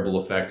a terrible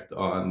effect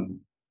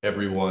on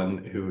everyone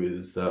who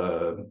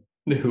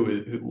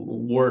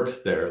works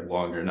there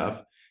long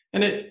enough.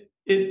 And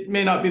it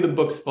may not be the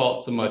book's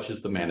fault so much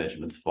as the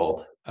management's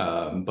fault.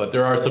 But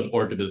there are some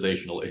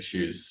organizational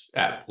issues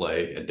at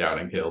play at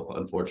Downing Hill,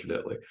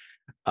 unfortunately.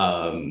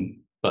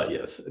 But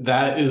yes,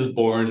 that is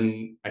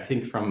born, I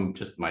think, from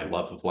just my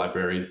love of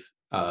libraries.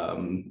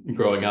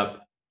 Growing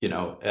up,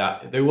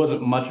 there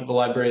wasn't much of a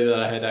library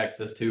that I had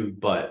access to,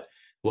 but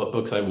what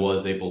books I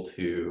was able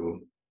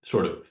to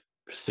sort of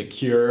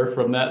secure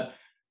from that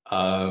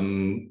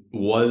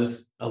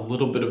was a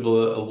little bit of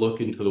a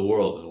look into the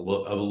world,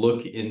 a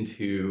look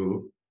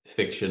into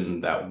fiction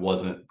that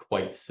wasn't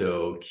quite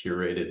so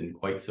curated and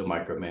quite so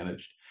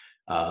micromanaged,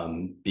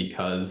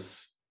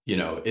 because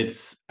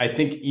it's, I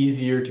think,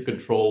 easier to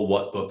control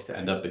what books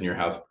end up in your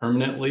house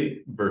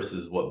permanently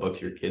versus what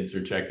books your kids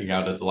are checking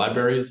out at the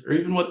libraries, or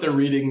even what they're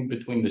reading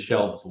between the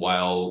shelves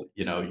while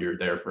you're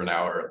there for an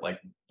hour, like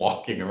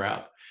walking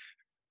around.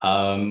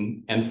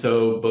 And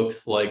so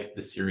books like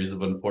the series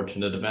of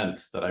unfortunate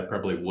events that I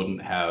probably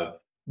wouldn't have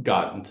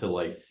gotten to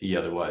like see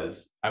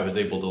otherwise, I was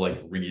able to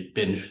like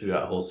binge through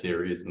that whole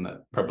series, and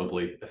that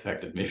probably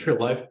affected me for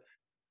life.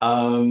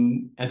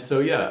 And so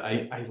yeah,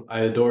 I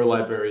adore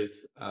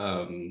libraries,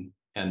 and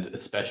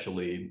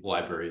especially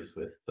libraries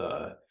with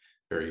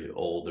very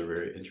old or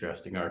very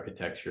interesting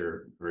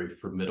architecture, very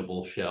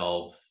formidable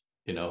shelves,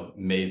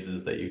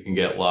 mazes that you can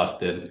get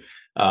lost in,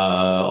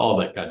 all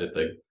that kind of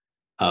thing.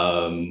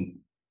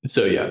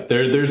 So yeah,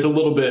 there's a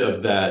little bit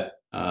of that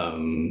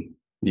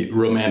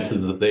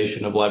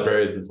romanticization of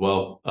libraries as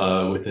well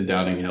within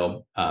Downing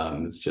Hill.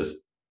 It's just,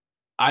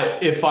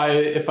 if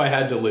I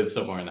had to live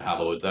somewhere in the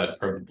Hallowoods, I'd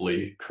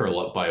probably curl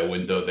up by a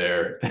window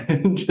there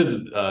and just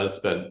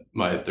spend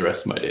the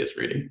rest of my days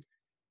reading.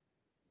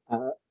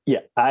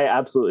 Yeah, I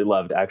absolutely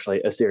loved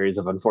actually a series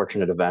of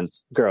unfortunate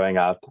events growing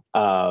up.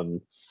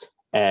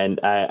 And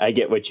I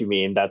get what you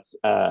mean. That's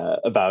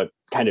about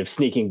kind of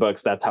sneaking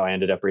books. That's how I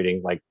ended up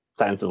reading like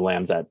Silence of the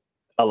Lambs at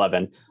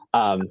 11.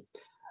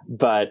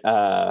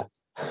 But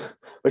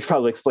which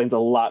probably explains a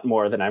lot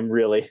more than I'm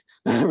really,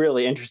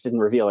 really interested in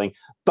revealing.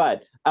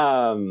 But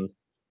so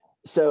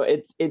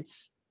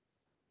it's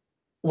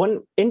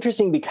one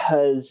interesting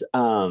because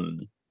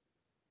I'm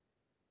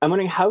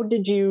wondering, how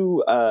did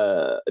you,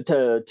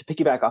 to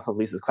piggyback off of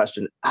Lisa's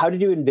question, how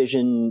did you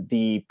envision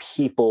the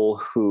people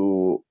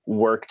who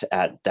worked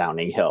at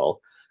Downing Hill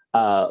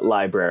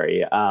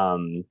Library?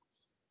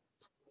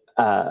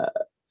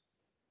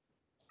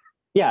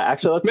 Yeah,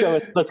 actually,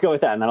 let's go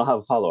with that, and then I'll have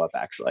a follow up.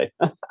 Actually,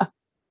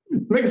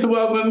 Mix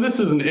Wellman, this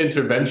is an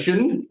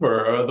intervention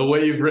for the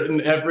way you've written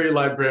every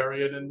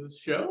librarian in this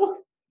show.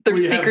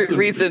 There's secret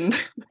reason.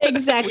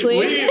 Exactly.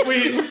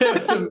 we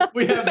have some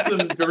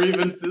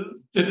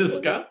grievances to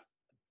discuss.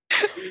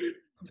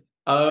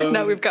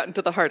 Now we've gotten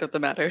to the heart of the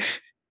matter.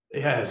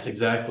 Yes,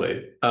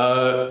 exactly.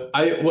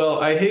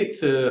 I hate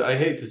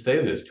to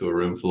say this to a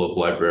room full of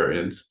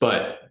librarians,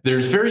 but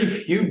there's very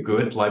few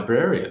good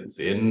librarians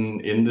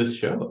in this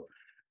show.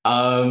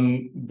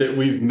 That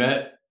we've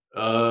met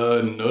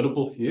a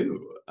notable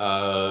few.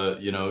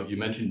 You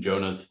mentioned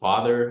Jonah's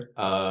father.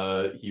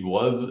 He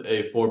was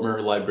a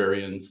former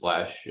librarian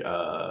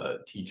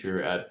 /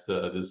 teacher at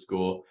this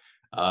school.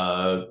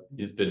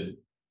 He's been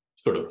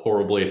sort of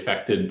horribly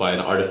affected by an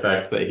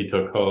artifact that he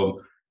took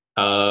home.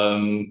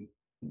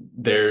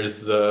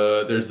 There's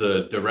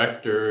a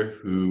director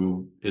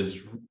who is,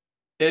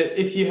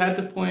 if you had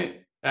to point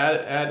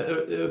at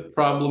a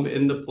problem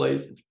in the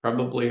place, it's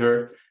probably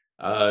her.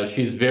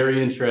 She's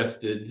very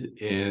interested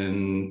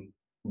in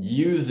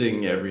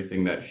using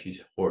everything that she's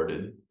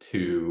hoarded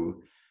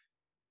to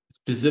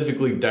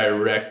specifically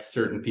direct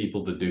certain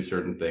people to do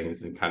certain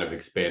things and kind of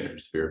expand her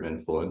sphere of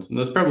influence. And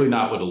that's probably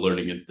not what a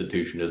learning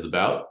institution is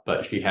about,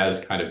 but she has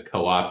kind of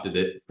co-opted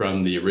it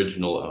from the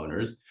original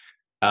owners.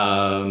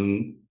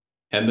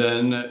 And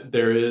then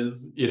there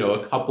is,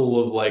 a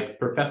couple of like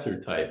professor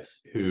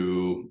types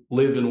who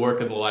live and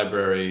work in the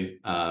library,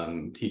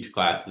 teach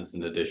classes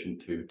in addition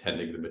to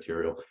tending the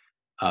material.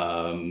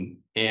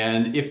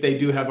 And if they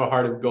do have a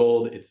heart of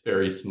gold, it's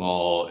very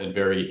small and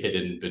very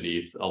hidden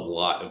beneath a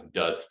lot of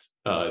dust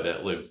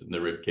that lives in the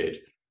ribcage.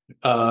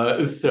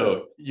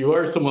 So you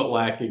are somewhat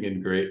lacking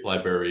in great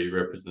library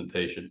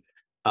representation.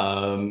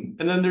 And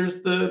then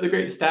there's the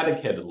great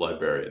static-headed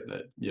librarian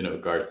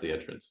that guards the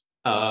entrance.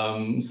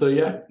 So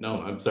yeah,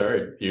 no, I'm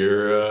sorry,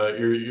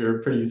 you're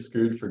pretty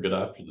screwed for good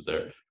options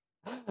there.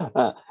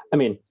 I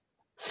mean,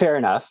 fair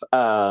enough.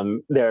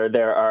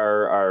 There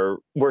are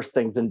worse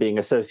things than being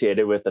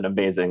associated with an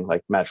amazing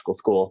like magical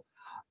school.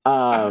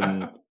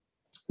 But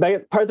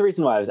part of the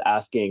reason why I was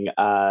asking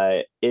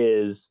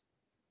is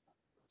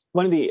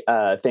one of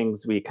the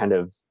things we kind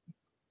of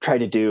try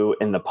to do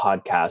in the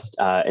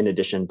podcast, in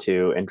addition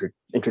to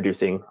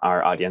introducing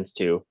our audience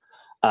to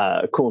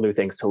cool new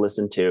things to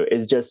listen to,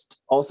 is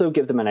just also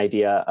give them an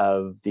idea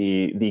of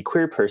the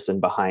queer person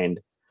behind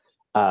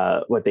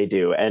what they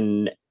do.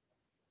 And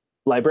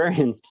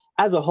librarians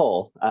as a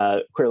whole,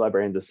 queer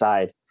librarians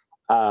aside,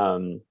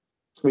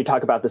 we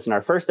talk about this in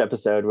our first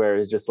episode, where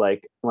it's just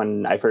like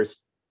when I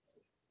first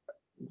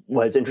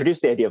was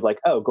introduced to the idea of like,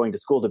 oh, going to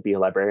school to be a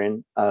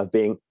librarian,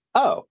 being,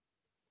 oh,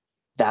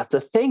 that's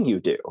a thing you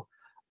do.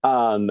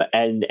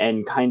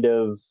 And kind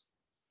of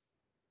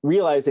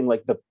realizing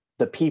like the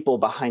people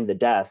behind the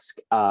desk.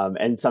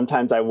 And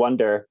sometimes I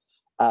wonder,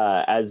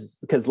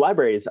 because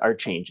libraries are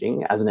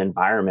changing as an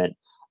environment.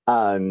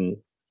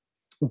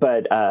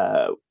 But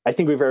I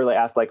think we've rarely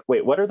asked, like,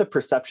 wait, what are the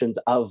perceptions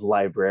of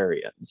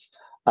librarians?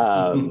 We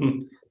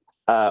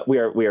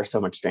are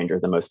so much stranger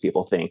than most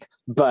people think.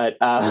 But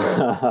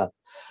so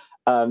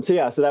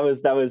that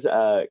was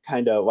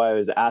kind of why I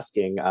was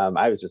asking.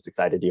 I was just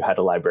excited you had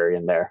a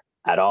librarian there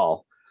at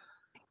all.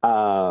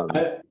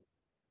 I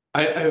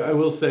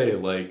will say,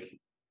 like,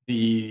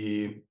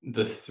 the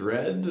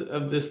thread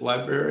of this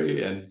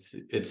library and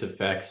its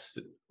effects,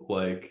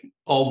 like,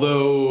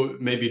 although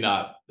maybe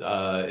not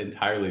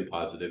entirely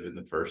positive in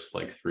the first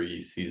like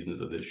 3 seasons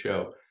of this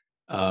show,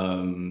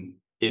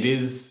 it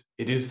is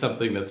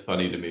something that's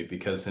funny to me,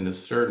 because in a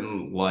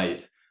certain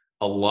light,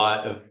 a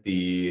lot of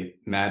the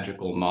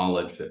magical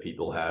knowledge that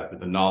people have,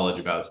 the knowledge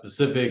about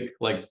specific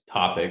like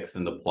topics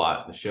and the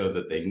plot and the show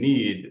that they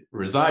need,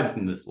 resides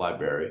in this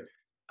library.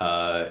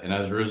 And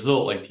as a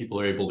result, like, people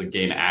are able to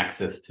gain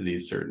access to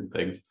these certain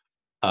things.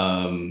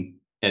 And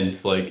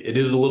like, it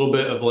is a little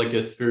bit of like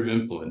a sphere of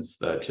influence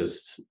that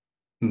just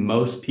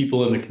most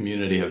people in the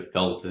community have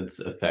felt its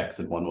effects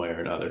in one way or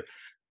another.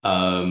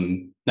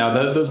 Now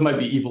those might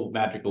be evil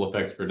magical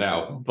effects for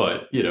now,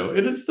 but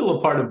it is still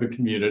a part of the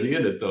community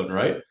in its own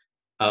right.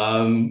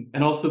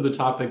 And also the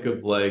topic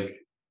of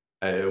like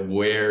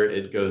where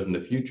it goes in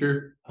the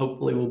future,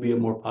 hopefully will be a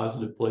more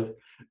positive place.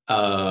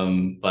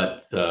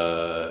 But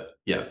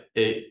yeah,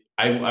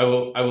 I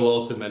will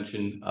also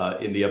mention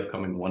in the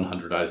upcoming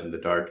 100 Eyes in the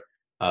Dark,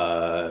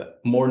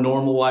 more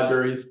normal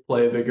libraries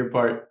play a bigger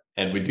part,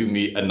 and we do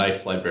meet a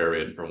nice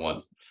librarian for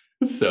once.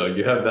 So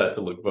you have that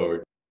to look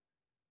forward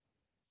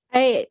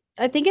to.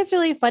 I think it's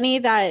really funny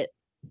that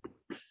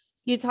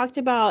you talked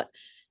about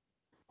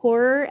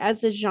horror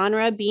as a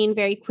genre being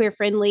very queer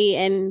friendly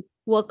and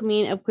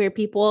welcoming of queer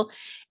people,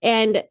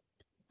 and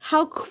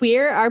how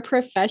queer our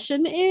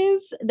profession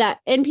is,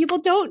 and people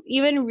don't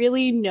even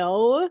really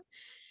know.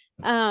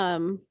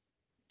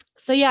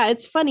 So yeah,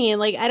 it's funny. And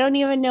like, I don't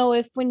even know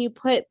if when you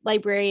put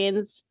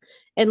librarians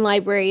and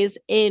libraries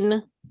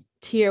in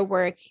to your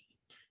work,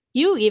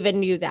 you even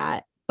knew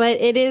that, but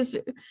it's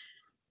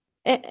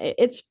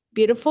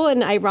beautiful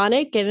and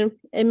ironic, and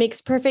it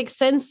makes perfect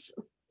sense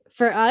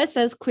for us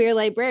as queer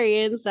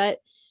librarians that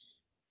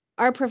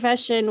our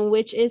profession,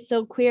 which is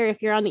so queer,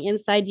 if you're on the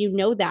inside,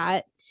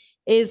 that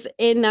is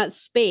in that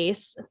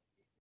space.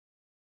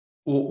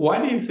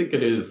 Why do you think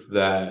it is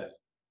that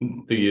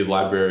the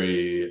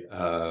library,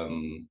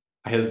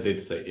 I hesitate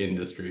to say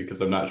industry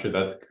because I'm not sure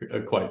that's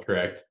quite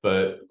correct,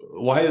 but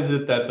why is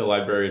it that the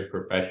library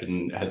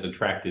profession has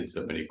attracted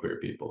so many queer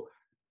people?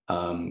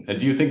 And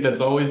do you think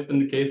that's always been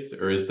the case,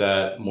 or is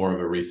that more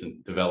of a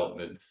recent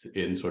development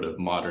in sort of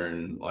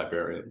modern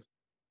librarians?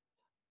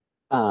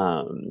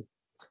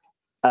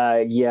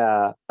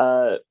 Yeah.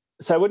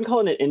 So I wouldn't call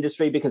it an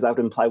industry, because that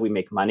would imply we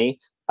make money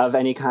of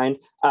any kind.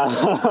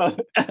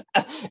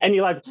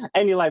 Any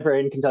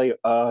librarian can tell you,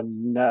 oh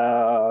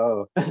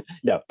no,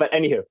 no. But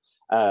anywho,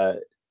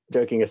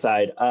 joking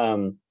aside,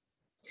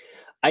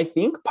 I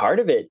think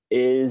part of it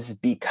is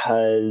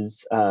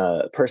because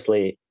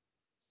personally,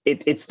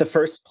 it's the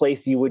first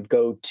place you would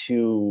go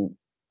to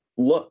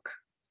look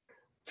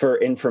for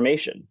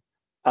information.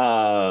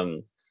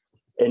 In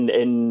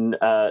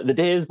the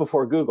days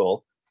before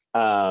Google,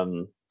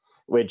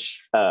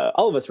 which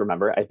all of us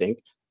remember, I think,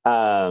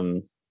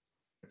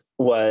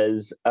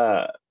 was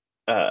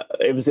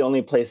it was the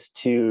only place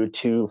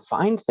to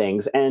find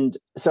things. And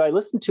so I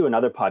listened to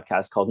another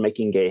podcast called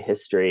Making Gay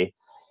History.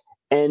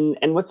 And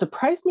what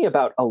surprised me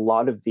about a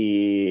lot of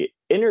the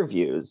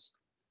interviews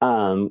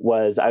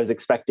was I was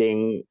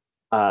expecting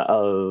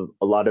a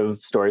lot of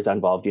stories that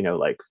involved,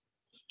 like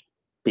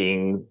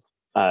being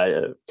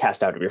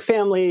cast out of your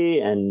family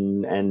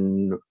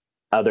and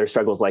other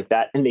struggles like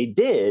that. And they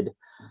did.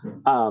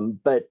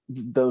 But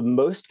the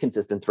most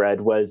consistent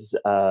thread was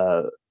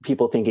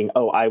people thinking,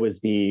 "Oh, I was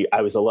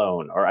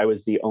alone, or I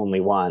was the only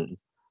one,"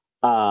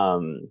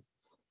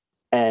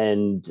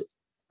 and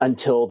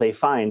until they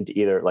find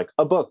either like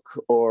a book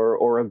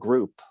or a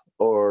group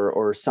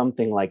or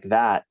something like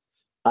that,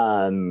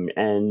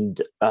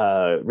 and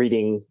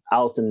reading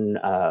Alison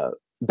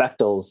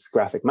Bechdel's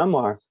graphic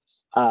memoir,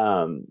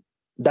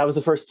 that was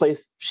the first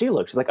place she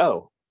looked. She's like,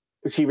 "Oh,"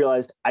 she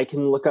realized, "I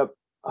can look up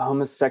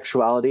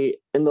homosexuality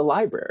in the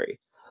library."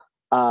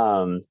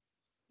 And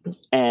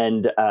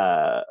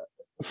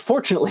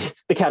fortunately,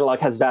 the catalog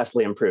has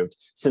vastly improved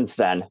since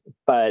then.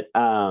 But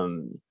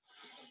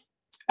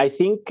I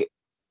think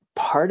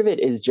part of it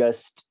is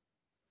just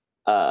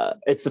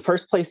it's the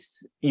first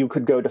place you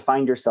could go to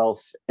find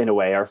yourself in a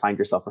way, or find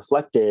yourself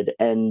reflected.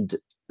 And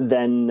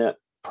then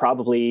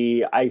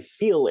probably I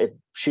feel it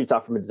shoots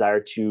off from a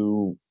desire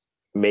to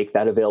make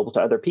that available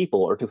to other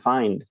people, or to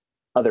find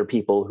other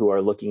people who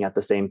are looking at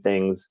the same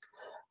things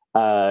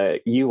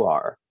you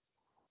are.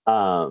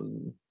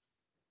 And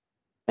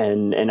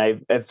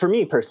for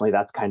me personally,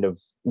 that's kind of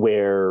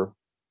where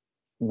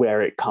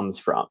it comes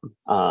from.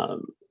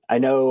 I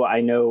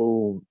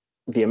know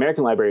the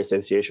American Library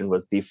Association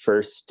was the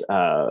first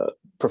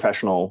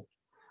professional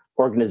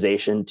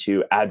organization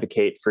to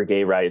advocate for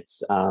gay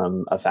rights,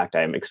 a fact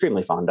I am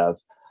extremely fond of.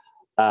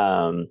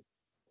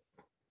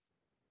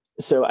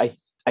 So I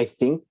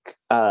think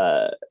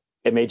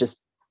it may just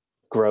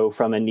grow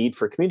from a need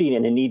for community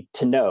and a need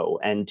to know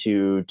and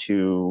to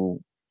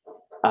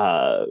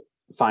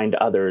find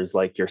others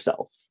like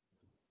yourself.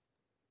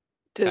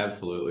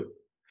 Absolutely.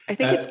 I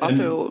think it's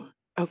also...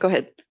 Oh, go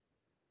ahead.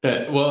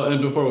 Well,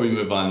 and before we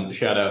move on,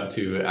 shout out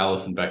to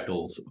Alison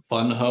Bechdel's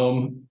Fun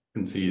Home. I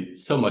can see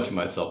so much of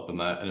myself in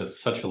that, and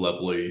it's such a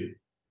lovely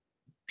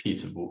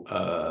piece of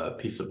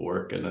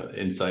work and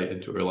insight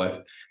into her life.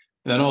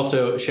 And then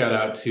also shout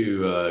out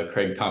to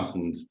Craig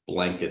Thompson's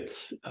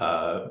Blankets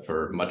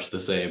for much the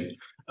same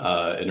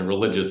in a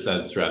religious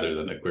sense rather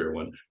than a queer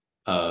one.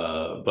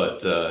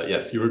 But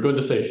yes, you were going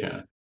to say,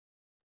 Shannon.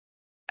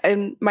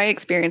 And my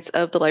experience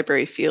of the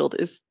library field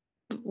is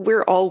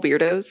we're all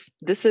weirdos.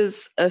 This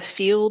is a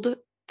field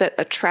that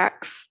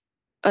attracts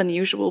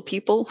unusual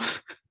people.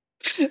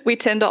 We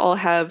tend to all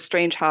have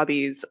strange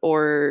hobbies,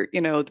 or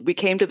we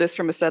came to this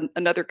from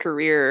another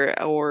career,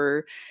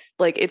 or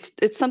like it's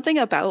something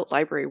about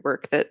library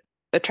work that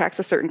attracts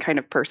a certain kind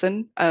of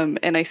person.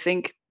 And I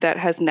think that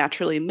has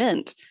naturally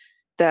meant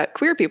that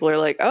queer people are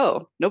like,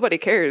 oh, nobody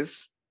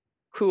cares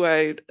who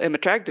I am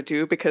attracted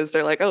to, because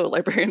they're like, oh,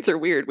 librarians are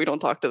weird, we don't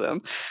talk to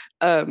them.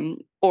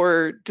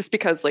 Or just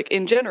because, like,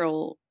 in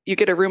general, you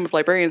get a room of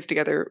librarians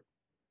together,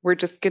 we're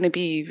just going to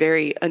be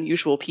very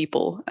unusual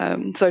people.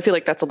 So I feel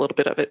like that's a little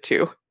bit of it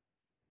too.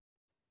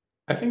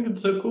 I think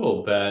it's so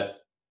cool that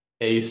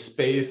a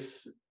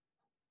space,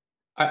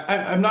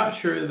 I'm not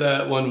sure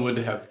that one would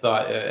have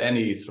thought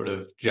any sort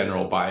of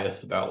general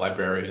bias about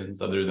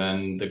librarians other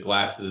than the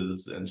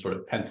glasses and sort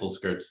of pencil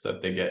skirts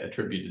that they get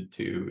attributed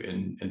to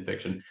in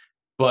fiction.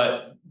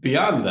 But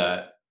beyond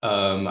that,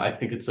 I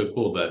think it's so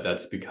cool that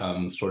that's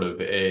become sort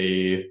of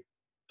a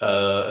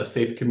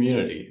safe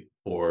community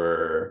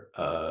for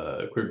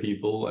queer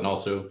people, and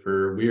also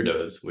for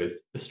weirdos with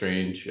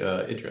strange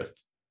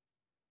interests.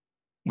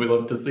 We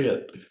love to see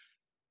it.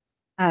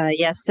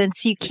 Yes,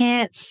 since you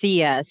can't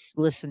see us,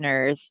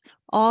 listeners,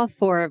 all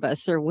four of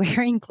us are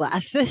wearing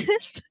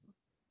glasses.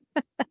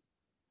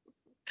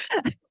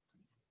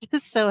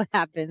 Just so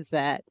happens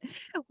that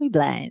we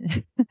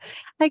blind.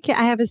 I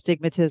have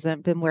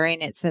astigmatism, been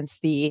wearing it since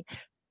the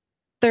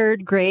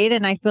 3rd grade,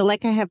 and I feel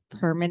like I have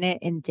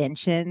permanent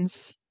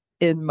indentions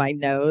in my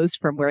nose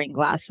from wearing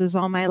glasses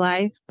all my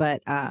life.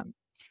 But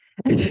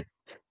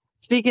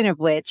speaking of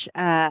which,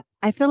 I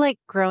feel like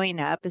growing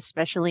up,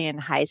 especially in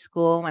high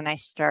school, when I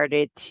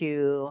started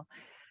to,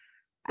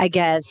 I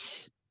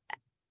guess,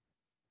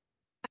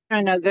 I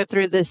don't know, go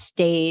through this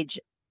stage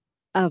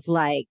of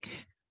like,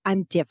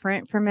 I'm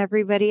different from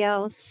everybody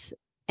else.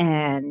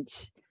 And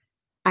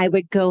I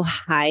would go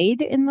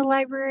hide in the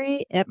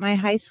library at my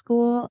high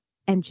school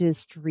and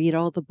just read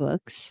all the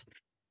books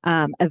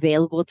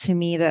available to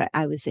me that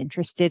I was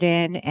interested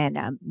in,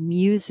 and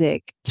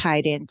music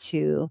tied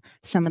into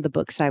some of the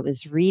books I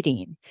was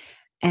reading.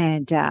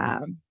 And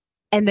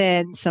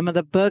then some of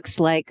the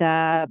books like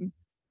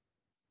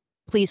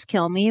Please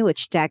Kill Me,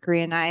 which Dacre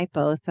and I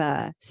both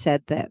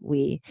said that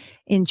we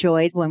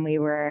enjoyed when we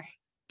were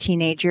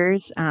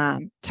teenagers,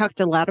 talked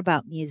a lot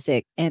about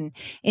music and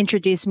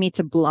introduced me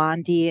to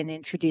Blondie and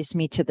introduced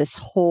me to this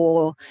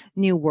whole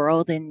new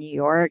world in New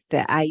York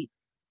that I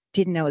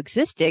didn't know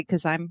existed,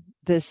 because I'm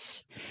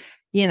this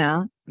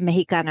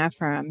Mexicana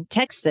from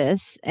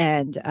Texas,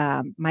 and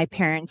my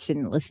parents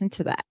didn't listen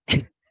to that.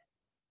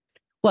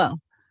 Well,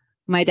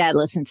 my dad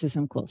listened to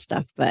some cool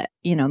stuff, but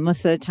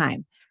most of the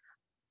time,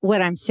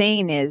 what I'm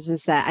saying is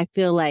that I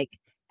feel like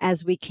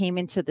as we came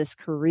into this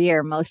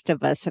career, most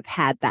of us have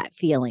had that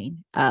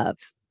feeling of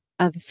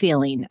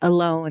feeling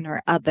alone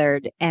or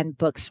othered, and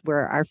books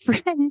were our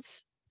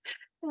friends.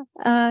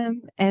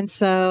 And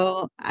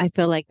so I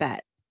feel like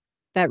that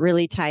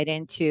really tied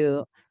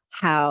into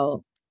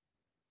how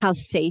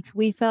safe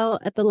we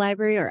felt at the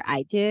library, or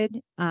I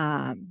did,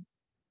 and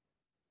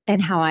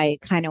how I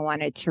kind of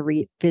wanted to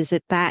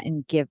revisit that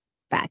and give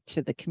back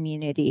to the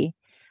community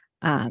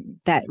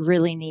that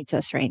really needs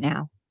us right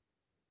now.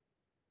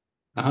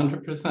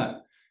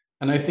 100%.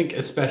 And I think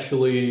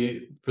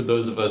especially for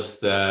those of us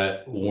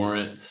that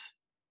weren't,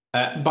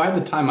 by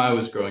the time I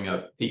was growing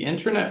up, the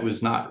internet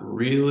was not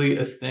really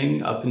a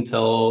thing up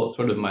until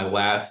sort of my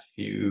last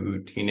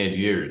few teenage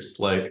years.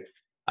 Like,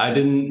 I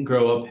didn't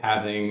grow up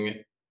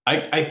having,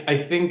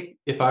 I think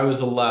if I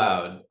was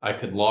allowed, I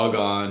could log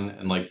on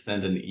and like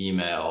send an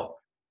email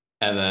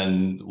and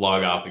then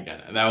log off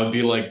again. And that would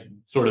be like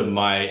sort of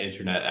my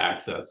internet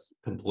access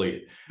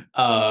complete.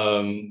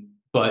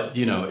 But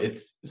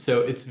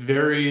it's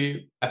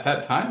very, at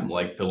that time,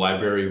 like the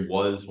library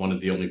was one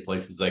of the only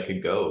places I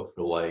could go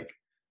for like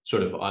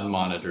sort of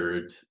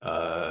unmonitored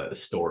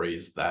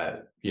stories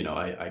that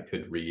I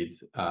could read.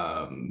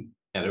 And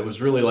it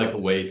was really like a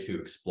way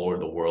to explore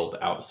the world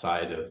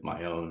outside of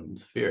my own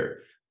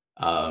sphere.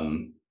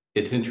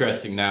 It's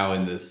interesting now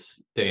in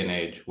this day and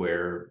age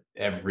where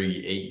every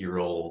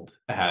 8-year-old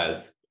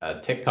has a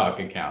TikTok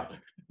account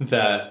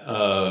that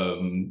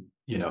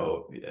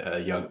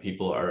young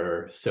people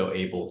are so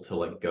able to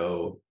like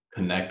go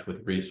connect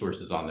with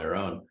resources on their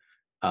own.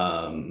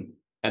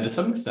 And to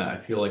some extent, I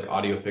feel like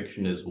audio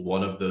fiction is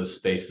one of those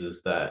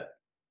spaces that,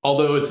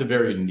 although it's a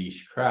very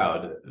niche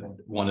crowd,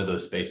 one of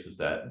those spaces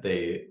that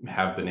they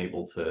have been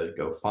able to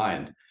go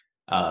find.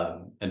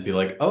 And be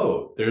like,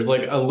 oh, there's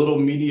like a little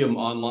medium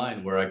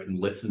online where I can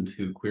listen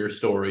to queer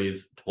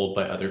stories told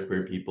by other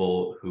queer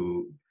people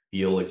who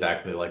feel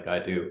exactly like I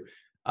do.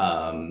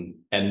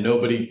 And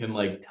nobody can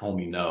like tell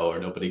me no, or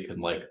nobody can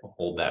like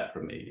hold that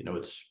from me.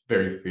 It's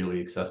very freely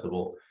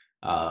accessible.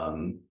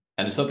 And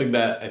it's something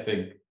that I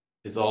think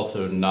is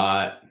also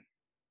not,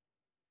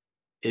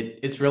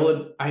 it's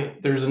relative.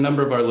 There's a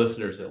number of our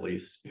listeners at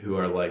least who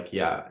are like,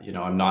 yeah,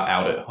 I'm not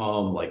out at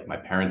home, like my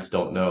parents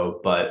don't know,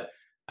 but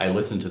I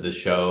listen to the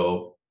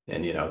show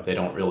and they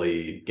don't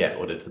really get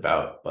what it's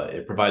about, but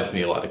it provides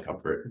me a lot of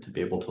comfort to be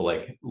able to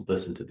like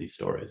listen to these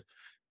stories.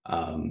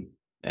 And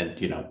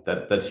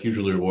that's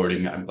hugely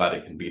rewarding. I'm glad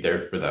it can be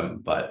there for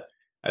them, but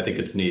I think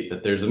it's neat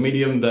that there's a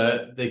medium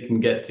that they can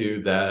get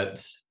to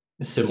that,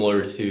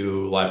 similar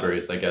to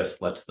libraries, I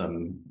guess, lets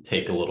them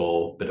take a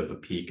little bit of a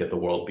peek at the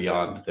world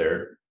beyond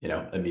their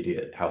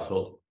immediate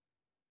household.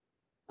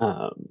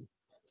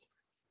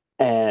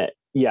 And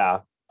yeah,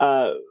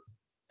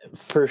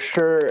 for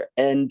sure.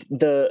 And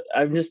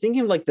I'm just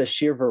thinking of like the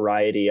sheer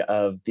variety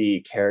of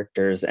the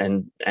characters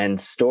and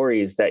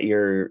stories that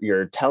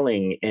you're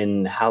telling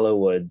in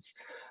Hallowoods.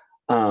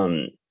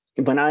 When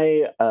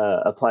I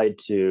applied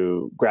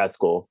to grad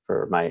school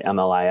for my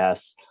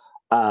MLIS,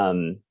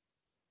 I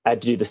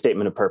had to do the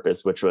statement of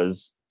purpose, which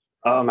was,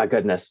 oh my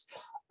goodness,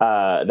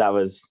 that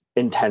was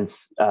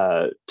intense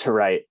to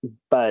write.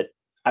 But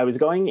I was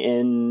going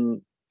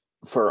in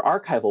for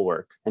archival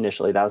work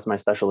initially. That was my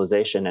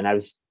specialization. And I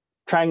was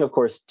trying, of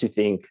course, to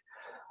think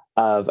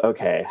of,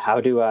 okay, how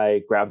do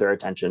I grab their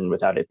attention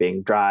without it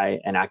being dry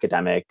and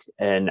academic?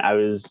 And I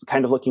was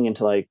kind of looking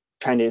into like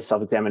trying to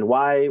self-examine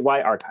why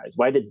archives?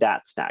 Why did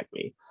that snag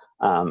me?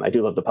 I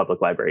do love the public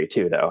library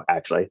too, though,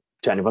 actually.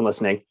 To anyone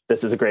listening,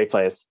 this is a great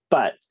place.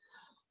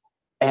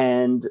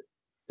 And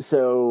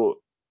so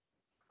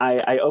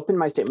I opened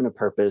my statement of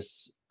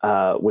purpose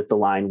with the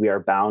line, "We are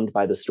bound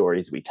by the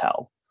stories we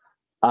tell."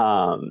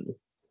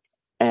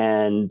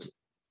 And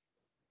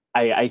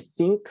I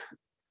think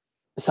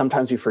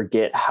sometimes we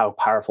forget how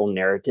powerful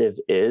narrative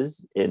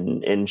is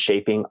in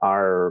shaping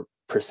our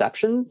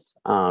perceptions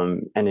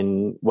and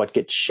in what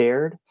gets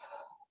shared.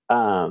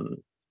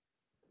 And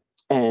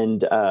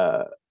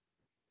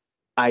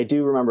I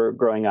do remember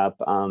growing up,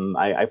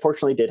 I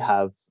fortunately did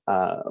have,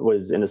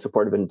 was in a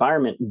supportive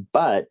environment,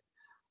 but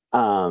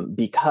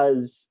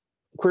because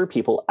queer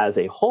people as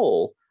a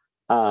whole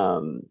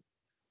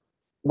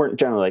weren't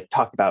generally like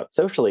talked about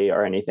socially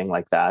or anything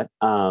like that,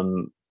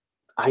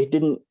 I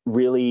didn't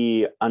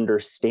really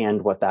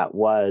understand what that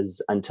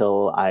was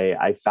until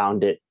I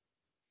found it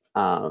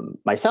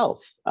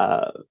myself.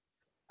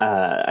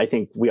 I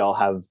think we all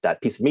have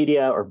that piece of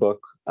media or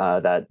book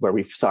where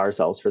we saw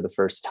ourselves for the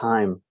first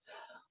time.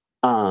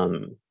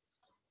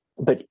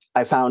 But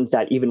I found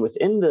that even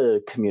within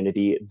the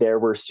community, there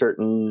were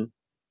certain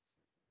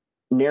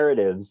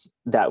narratives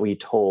that we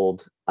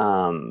told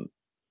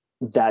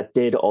that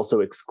did also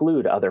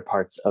exclude other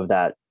parts of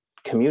that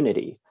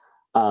community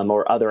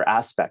or other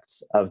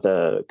aspects of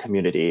the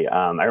community.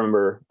 I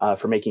remember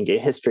for making gay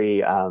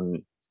history,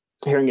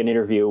 hearing an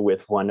interview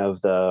with one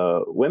of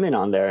the women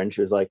on there, and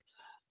she was like,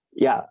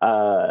 yeah,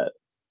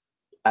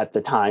 at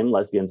the time,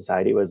 lesbian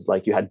society was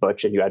like you had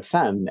butch and you had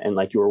femme, and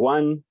like you were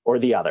one or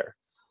the other.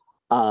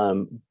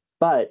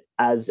 But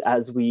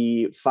as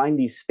we find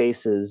these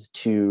spaces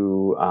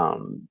to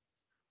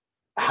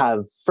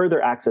have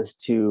further access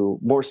to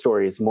more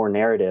stories, more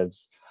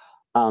narratives,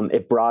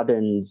 it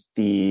broadens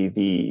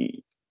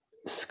the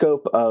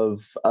scope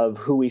of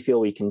who we feel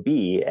we can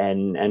be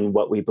and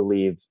what we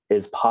believe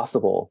is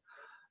possible.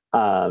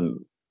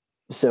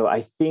 So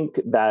I think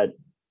that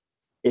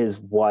is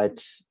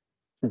what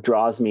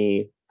draws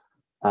me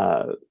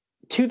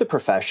to the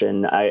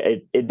profession.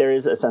 There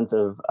is a sense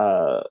of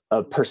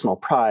personal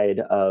pride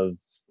of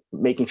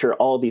making sure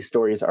all these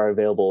stories are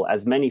available,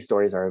 as many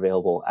stories are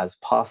available as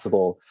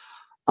possible.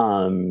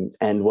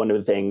 And one of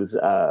the things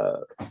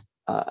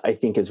I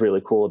think is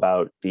really cool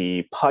about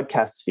the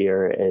podcast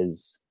sphere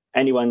is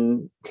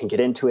anyone can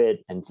get into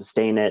it and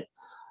sustain it.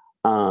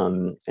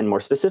 And more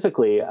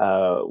specifically,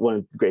 one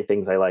of the great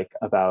things I like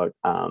about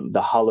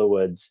the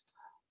Hallowoods,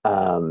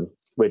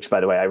 which, by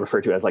the way, I refer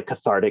to as like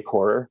cathartic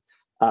horror,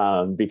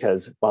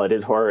 because while it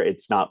is horror,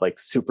 it's not like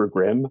super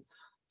grim,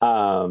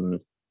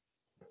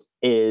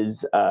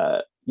 is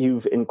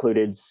you've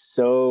included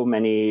so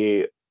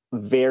many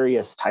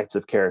various types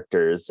of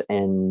characters.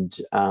 And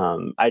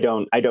I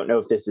don't know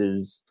if this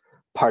is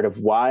part of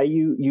why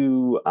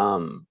you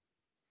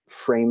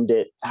framed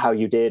it how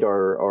you did,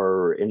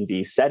 or in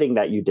the setting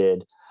that you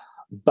did,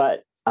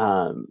 but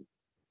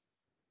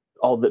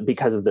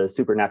because of the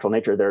supernatural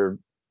nature, there are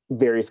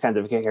various kinds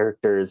of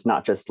characters,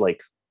 not just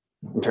like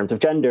in terms of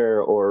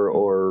gender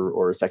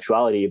or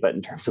sexuality, but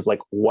in terms of like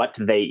what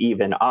they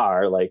even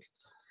are. Like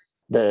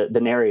the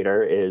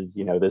narrator is,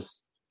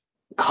 this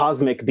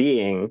cosmic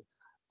being.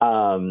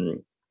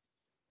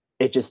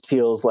 It just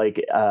feels like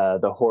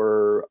the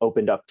horror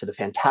opened up to the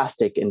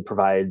fantastic and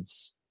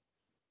provides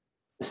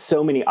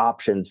so many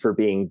options for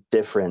being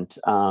different.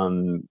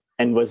 And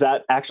was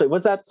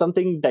that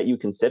something that you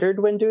considered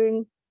when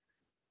doing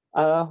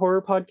a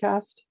horror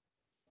podcast?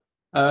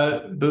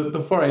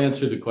 Before I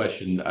answer the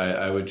question,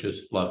 I would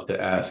just love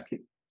to ask,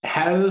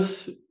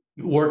 has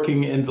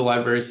working in the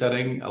library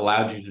setting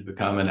allowed you to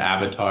become an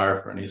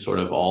avatar for any sort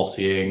of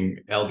all-seeing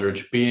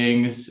eldritch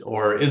beings,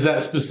 or is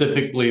that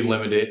specifically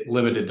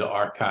limited to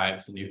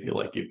archives and you feel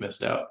like you've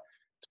missed out?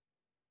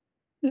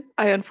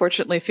 I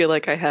unfortunately feel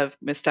like I have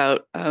missed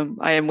out.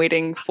 I am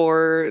waiting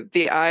for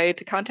the eye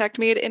to contact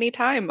me at any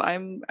time.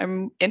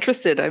 I'm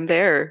interested. I'm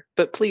there,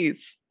 but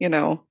please,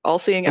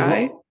 all-seeing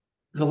eye.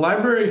 The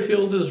library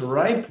field is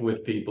ripe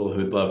with people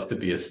who'd love to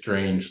be a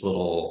strange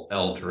little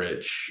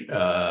eldritch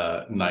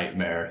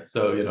nightmare.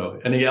 So,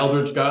 any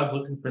eldritch gods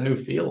looking for new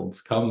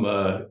fields, come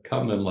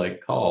and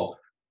like call.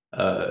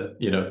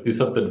 Do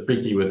something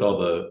freaky with all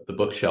the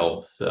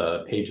bookshelves,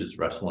 pages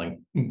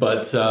rustling.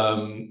 But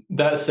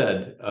that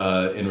said,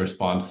 in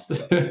response,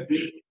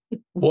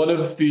 one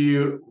of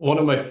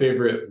my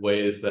favorite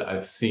ways that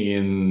I've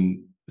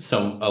seen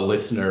a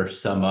listener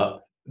sum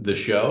up the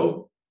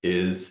show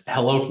is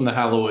Hello from the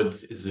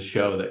Hallowoods is a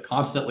show that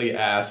constantly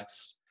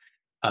asks,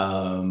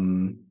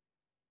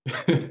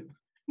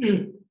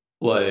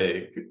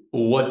 like,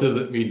 what does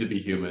it mean to be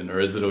human, or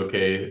is it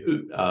okay?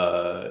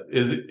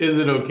 Is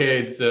it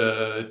okay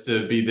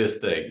to be this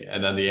thing?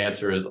 And then the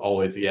answer is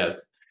always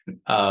yes.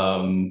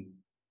 And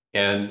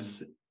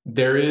it's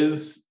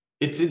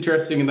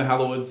interesting in the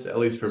Hallowoods, at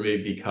least for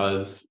me,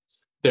 because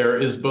there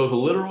is both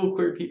literal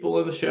queer people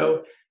in the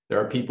show. There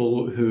are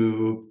people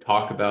who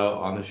talk about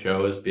on the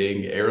show as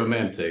being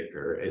aromantic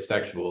or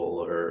asexual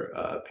or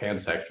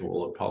pansexual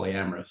or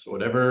polyamorous, or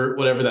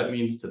whatever that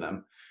means to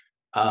them.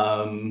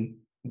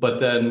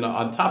 But then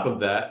on top of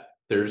that,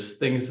 there's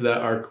things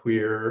that are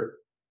queer,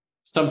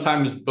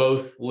 sometimes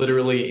both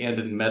literally and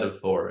in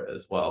metaphor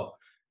as well.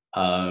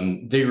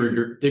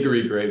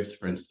 Diggory Graves,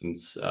 for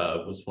instance,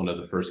 was one of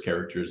the first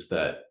characters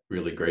that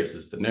really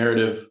graces the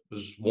narrative. It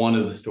was one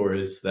of the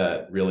stories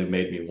that really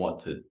made me want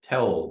to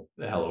tell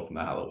the Hello from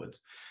the Hallowoods.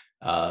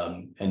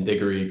 And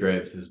Diggory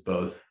Graves is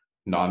both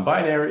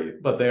non-binary,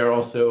 but they are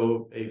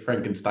also a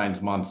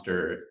Frankenstein's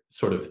monster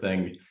sort of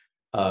thing.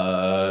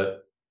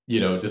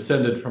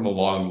 Descended from a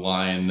long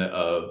line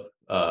of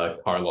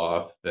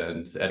Karloff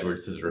and Edward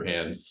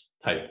Scissorhands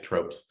type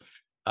tropes.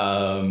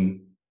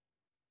 And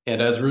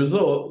as a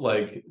result,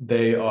 like,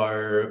 they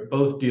are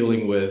both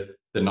dealing with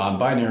the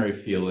non-binary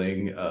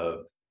feeling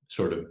of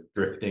sort of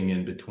drifting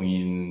in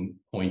between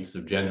points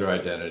of gender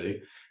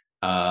identity,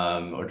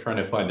 or trying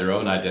to find their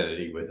own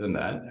identity within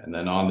that. And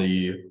then on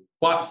the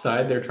plot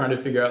side, they're trying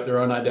to figure out their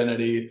own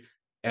identity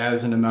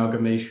as an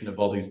amalgamation of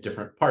all these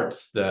different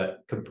parts that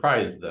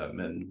comprise them,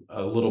 and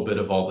a little bit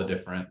of all the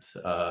different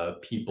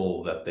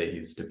people that they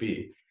used to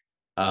be.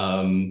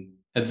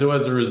 And so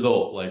as a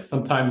result, like,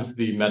 sometimes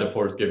the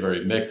metaphors get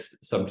very mixed.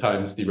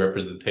 Sometimes the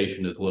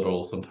representation is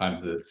literal.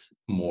 Sometimes it's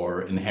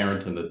more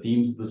inherent in the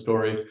themes of the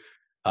story.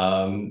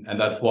 And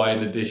that's why,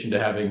 in addition to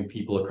having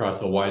people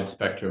across a wide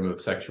spectrum of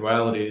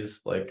sexualities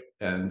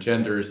and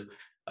genders,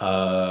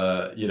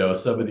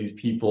 Some of these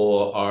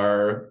people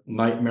are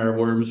nightmare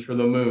worms for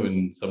the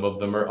moon. Some of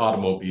them are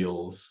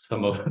automobiles.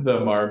 Some of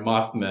them are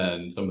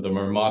Mothmen. Some of them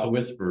are Moth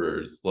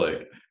Whisperers.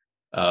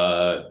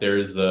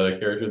 There's a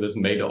character that's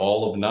made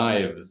all of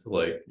knives.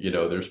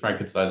 There's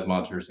Frankenstein's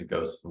monsters and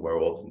ghosts and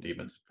werewolves and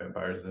demons and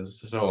vampires and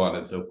so on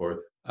and so forth.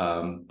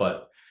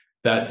 But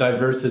that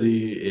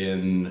diversity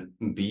in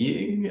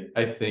being,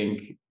 I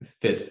think,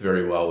 fits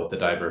very well with the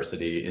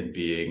diversity in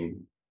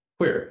being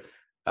queer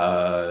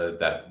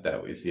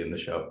that we see in the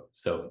show.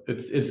 So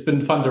it's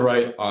been fun to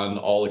write on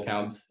all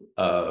accounts.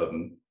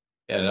 And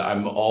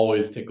I'm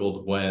always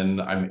tickled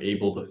when I'm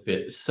able to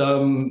fit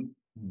some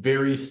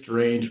very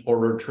strange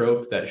horror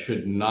trope that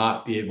should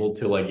not be able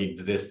to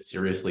exist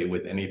seriously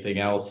with anything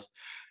else,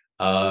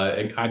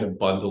 and kind of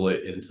bundle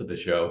it into the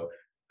show.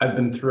 I've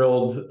been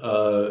thrilled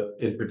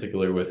in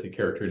particular with a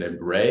character named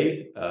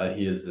Ray.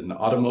 He is an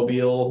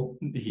automobile.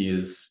 He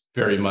is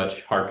very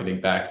much harkening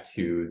back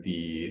to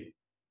the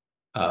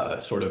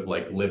sort of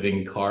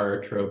living car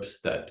tropes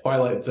that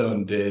Twilight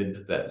Zone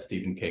did, that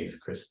Stephen King's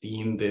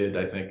Christine did,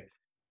 I think.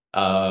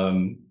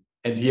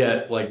 And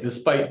yet,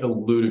 despite the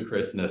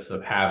ludicrousness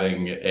of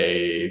having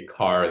a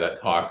car that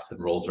talks and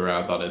rolls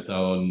around on its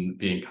own,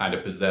 being kind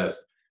of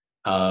possessed,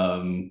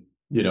 I'm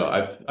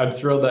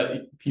thrilled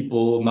that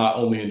people not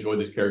only enjoy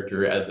this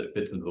character as it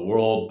fits into the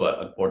world, but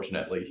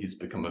unfortunately, he's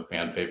become a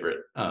fan favorite.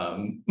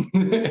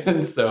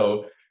 And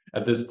so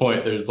at this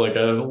point, there's a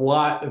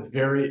lot of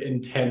very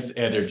intense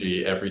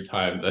energy every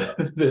time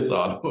that this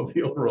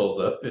automobile rolls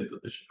up into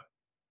the show.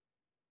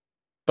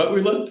 But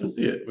we love to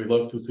see it. We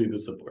love to see the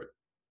support.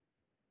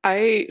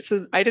 I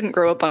didn't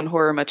grow up on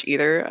horror much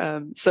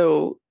either.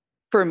 So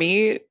for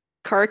me,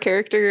 car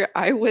character,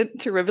 I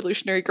went to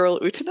Revolutionary Girl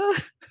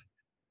Utena.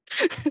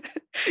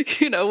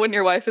 When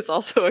your wife is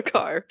also a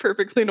car,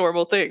 perfectly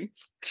normal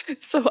things.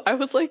 So I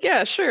was like,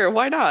 yeah, sure,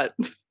 why not?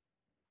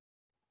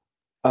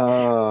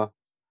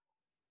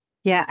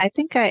 Yeah, I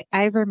think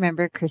I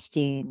remember,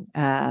 Christine,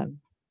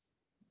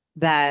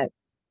 that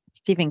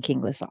Stephen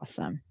King was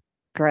awesome.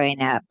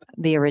 Growing up,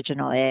 the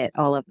original It,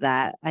 all of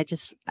that. I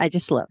just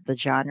love the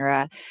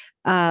genre.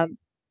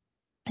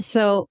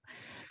 So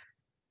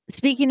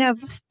speaking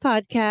of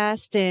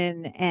podcast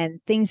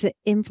and things that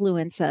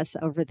influence us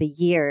over the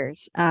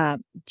years,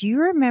 do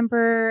you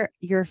remember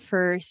your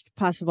first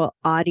possible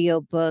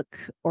audiobook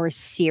or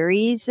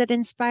series that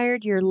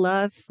inspired your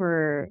love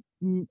for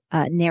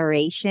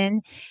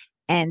narration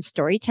and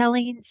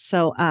storytelling?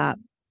 So,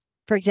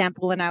 for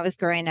example, when I was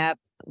growing up,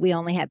 we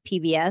only had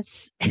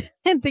PBS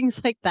and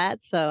things like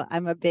that. So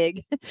I'm a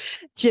big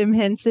Jim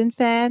Henson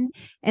fan.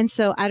 And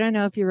so I don't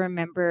know if you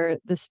remember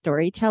The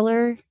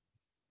Storyteller,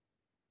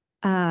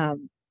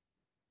 Jim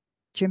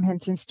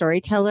Henson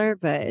Storyteller,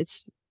 but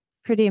it's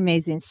pretty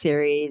amazing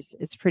series.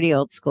 It's pretty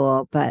old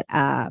school, but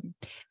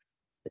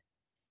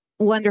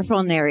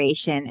wonderful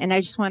narration. And I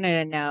just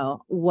wanted to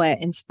know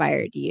what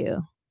inspired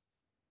you.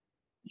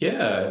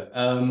 Yeah.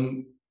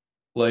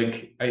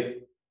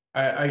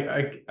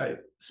 I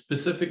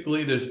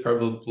specifically, there's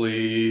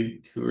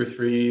probably 2 or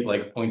 3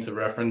 points of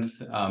reference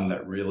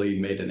that really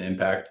made an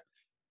impact.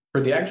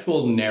 For the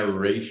actual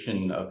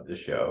narration of the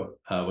show,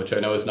 which I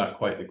know is not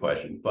quite the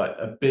question, but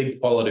a big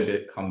quality of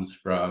it comes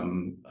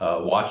from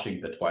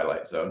watching The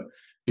Twilight Zone.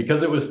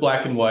 Because it was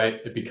black and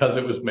white, because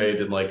it was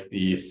made in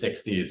the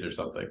 60s or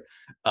something,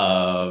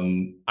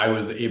 I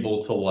was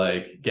able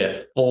to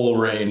get full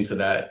reign to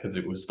that, because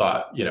it was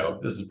thought,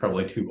 this is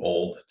probably too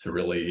old to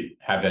really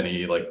have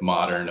any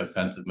modern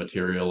offensive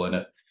material in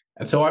it.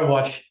 And so I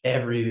watched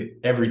every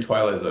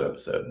Twilight Zone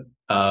episode.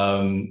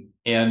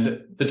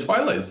 And The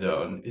Twilight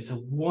Zone is a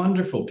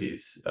wonderful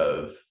piece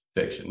of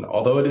fiction,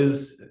 although it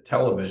is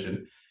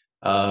television.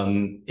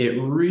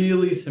 It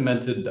really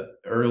cemented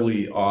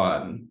early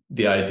on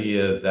the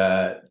idea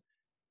that,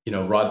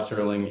 Rod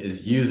Serling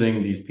is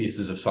using these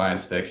pieces of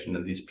science fiction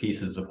and these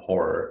pieces of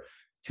horror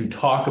to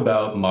talk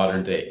about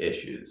modern day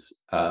issues,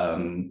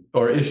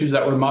 or issues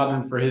that were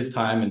modern for his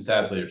time and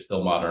sadly are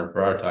still modern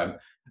for our time.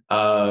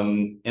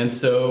 And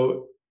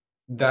so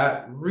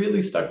that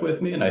really stuck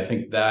with me. And I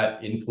think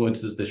that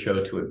influences the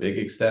show to a big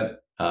extent,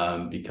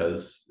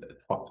 because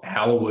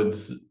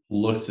Hallowoods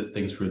looks at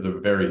things through the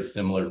very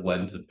similar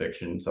lens of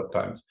fiction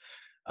sometimes.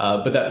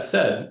 But that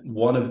said,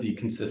 one of the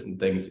consistent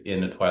things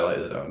in A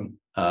Twilight Zone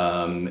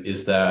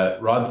is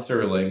that Rod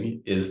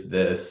Serling is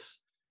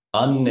this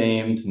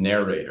unnamed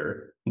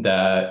narrator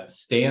that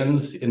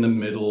stands in the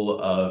middle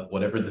of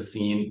whatever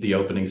the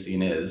opening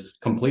scene is,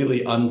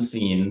 completely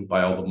unseen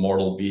by all the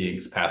mortal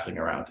beings passing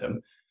around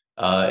him.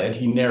 And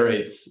he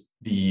narrates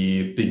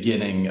the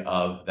beginning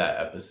of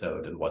that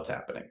episode and what's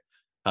happening.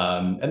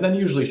 And then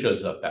usually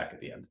shows up back at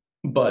the end.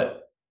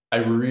 But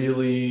that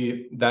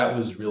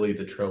was really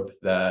the trope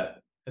that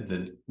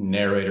the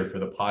narrator for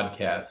the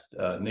podcast,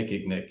 Nick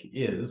Ignick,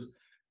 is.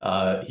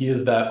 He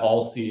is that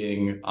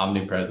all-seeing,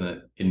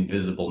 omnipresent,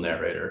 invisible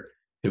narrator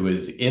who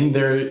is in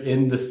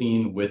the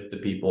scene with the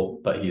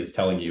people, but he is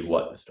telling you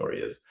what the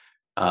story is.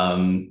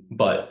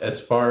 But as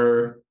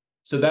far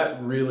So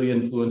that really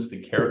influenced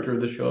the character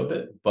of the show a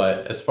bit.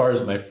 But as far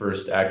as my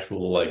first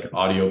actual like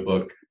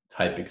audiobook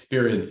type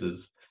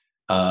experiences,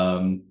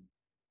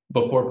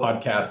 before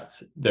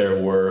podcasts,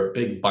 there were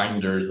big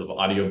binders of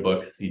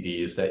audiobook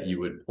CDs that you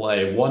would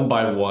play one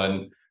by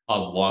one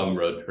on long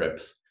road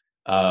trips.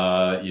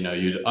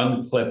 You'd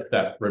unclip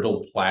that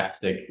brittle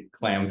plastic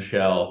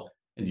clamshell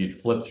and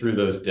you'd flip through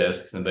those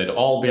discs and they'd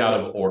all be out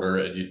of order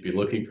and you'd be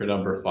looking for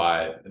number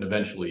 5 and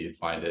eventually you'd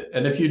find it.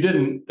 And if you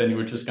didn't, then you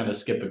were just going to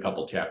skip a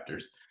couple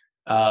chapters.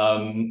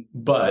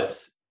 But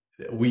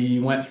we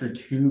went through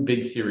 2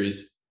 big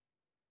series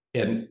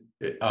on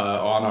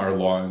our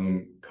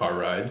long car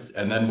rides.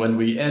 And then when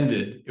we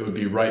ended, it would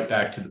be right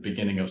back to the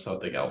beginning of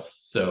something else.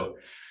 So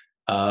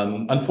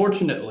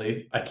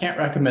unfortunately, I can't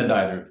recommend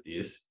either of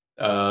these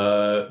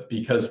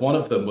because one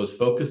of them was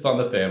focused on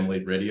the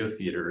family, Radio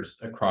Theater's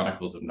A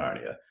Chronicles of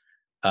Narnia.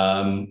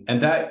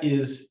 And that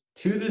is,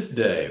 to this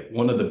day,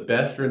 one of the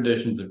best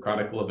renditions of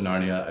Chronicle of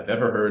Narnia I've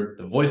ever heard.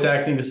 The voice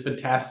acting is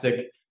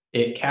fantastic.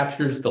 It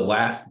captures the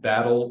last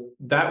battle.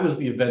 That was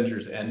the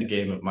Avengers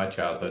Endgame of my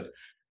childhood.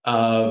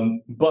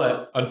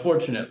 But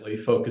unfortunately,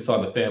 Focus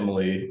on the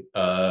Family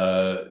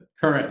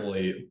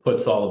currently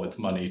puts all of its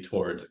money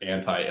towards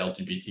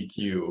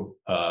anti-LGBTQ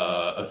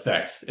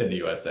effects in the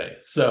USA.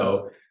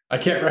 So I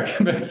can't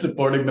recommend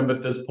supporting them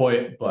at this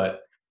point,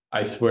 but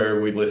I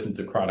swear we listened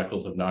to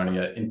Chronicles of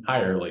Narnia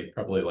entirely,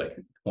 probably like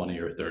 20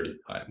 or 30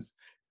 times.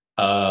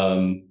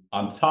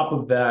 On top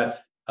of that,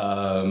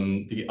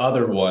 the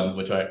other one,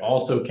 which I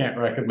also can't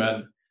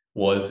recommend,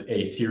 was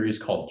a series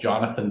called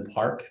Jonathan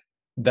Park.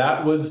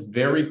 That was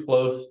very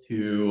close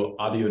to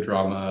audio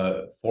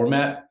drama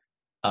format.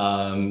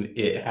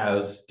 It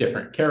has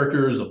different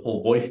characters, a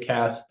full voice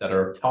cast that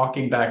are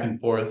talking back and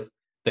forth.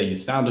 They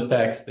use sound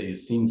effects, they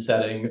use scene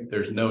setting.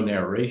 There's no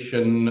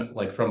narration,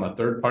 like from a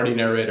third-party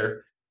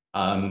narrator.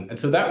 And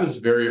so that was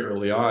very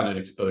early on an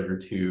exposure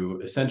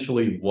to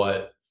essentially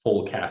what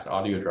full cast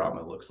audio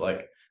drama looks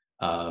like.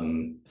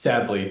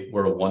 Sadly,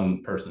 we're a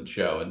one-person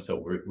show, and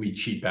so we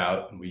cheap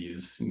out and we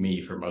use me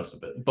for most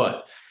of it.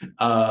 But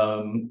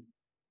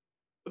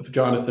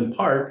Jonathan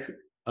Park,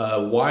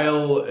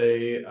 while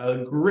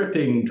a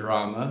gripping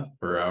drama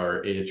for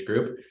our age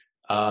group,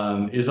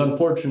 is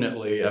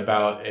unfortunately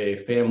about a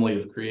family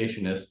of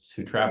creationists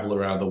who travel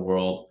around the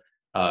world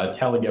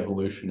telling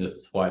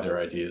evolutionists why their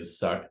ideas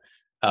suck,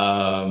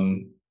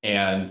 and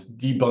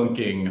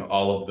debunking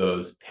all of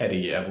those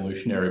petty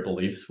evolutionary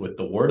beliefs with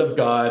the word of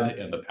God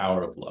and the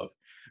power of love.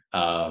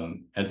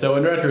 And so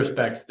in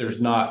retrospect,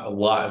 there's not a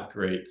lot of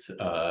great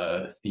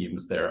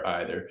themes there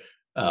either.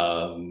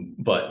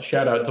 But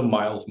shout out to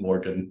Miles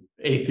Morgan,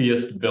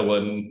 atheist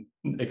villain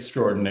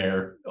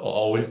extraordinaire. Will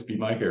always be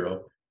my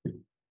hero.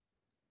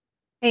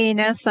 Hey,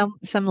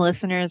 some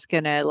listeners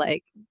gonna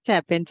like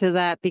tap into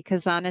that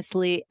because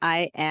honestly,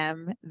 I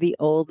am the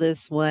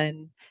oldest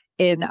one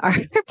in our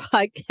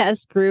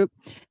podcast group.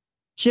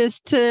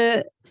 Just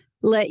to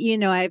let you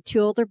know, I have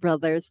 2 older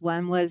brothers.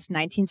 One was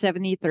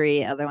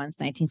 1973, other one's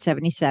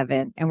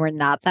 1977, and we're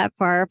not that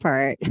far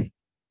apart.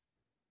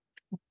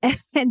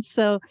 And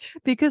so,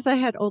 because I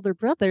had older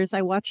brothers,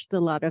 I watched a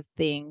lot of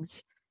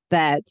things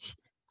that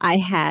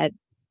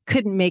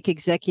couldn't make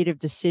executive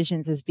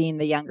decisions as being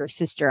the younger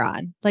sister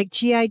on, like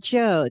G.I.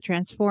 Joe,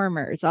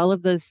 Transformers, all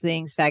of those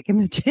things back in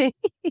the day.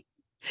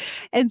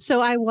 And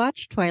so I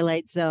watched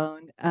Twilight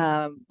Zone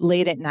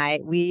late at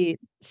night.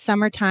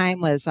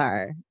 Summertime was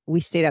we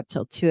stayed up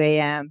till 2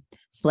 a.m.,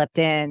 slept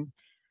in,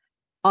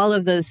 all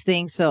of those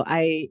things. So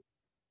I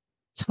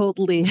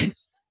totally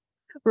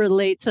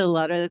relate to a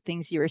lot of the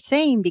things you were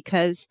saying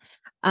because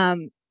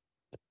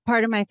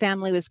part of my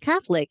family was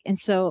Catholic. And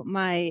so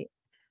my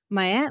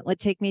aunt would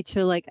take me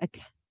to like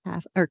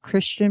a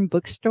Christian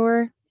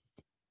bookstore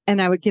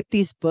and I would get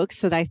these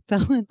books that I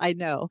fell in. I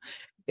know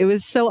it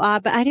was so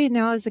odd, but I didn't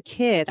know I was a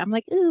kid. I'm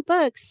like, ooh,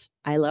 books.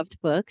 I loved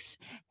books.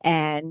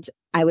 And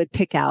I would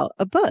pick out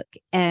a book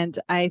and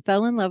I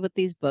fell in love with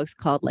these books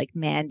called like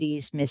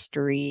Mandy's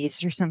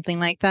Mysteries or something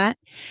like that.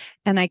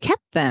 And I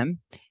kept them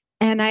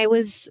and I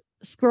was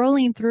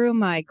scrolling through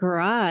my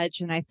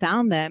garage and I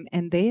found them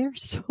and they are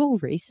so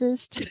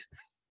racist.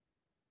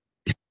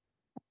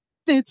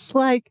 It's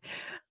like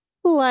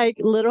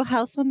Little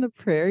House on the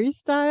Prairie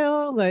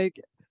style.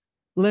 Like,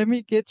 let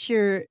me get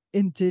your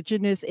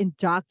indigenous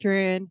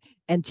indoctrine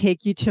and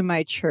take you to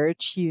my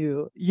church,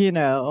 you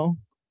know,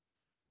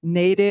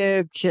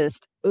 native,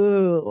 just,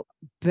 ooh,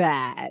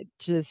 bad,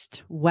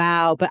 just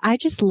wow. But I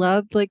just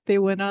loved like they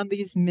went on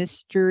these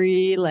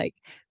mystery, like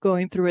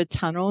going through a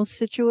tunnel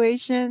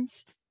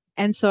situations.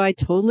 And so I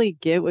totally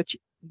get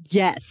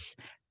yes,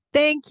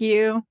 thank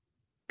you.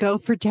 Go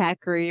for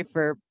Daiquiri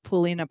for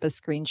pulling up a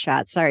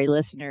screenshot. Sorry,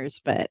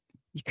 listeners, but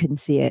you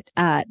couldn't see it.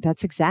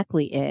 That's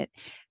exactly it.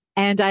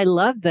 And I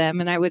love them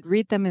and I would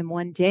read them in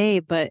one day,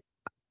 but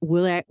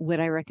would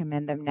I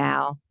recommend them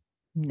now?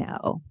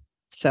 No.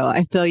 So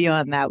I feel you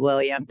on that,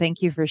 William.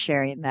 Thank you for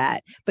sharing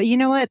that. But you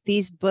know what?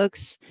 These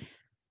books,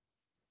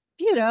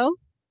 you know,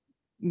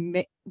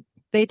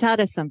 they taught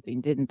us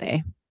something, didn't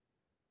they?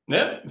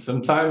 Yeah,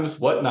 sometimes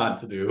what not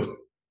to do.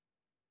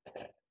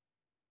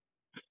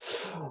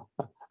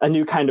 a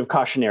new kind of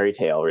cautionary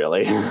tale,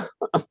 really.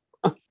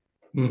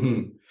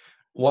 Mm-hmm.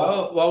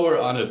 While we're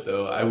on it,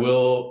 though, I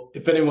will,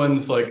 if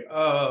anyone's like,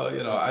 oh,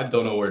 I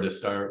don't know where to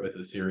start with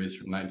a series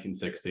from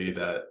 1960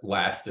 that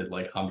lasted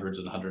like hundreds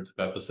and hundreds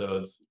of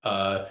episodes.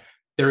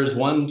 There is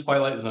one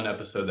Twilight Zone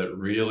episode that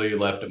really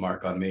left a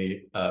mark on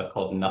me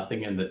called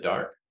Nothing in the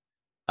Dark.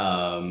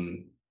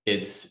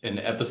 It's an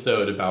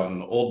episode about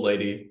an old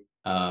lady.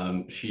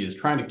 She is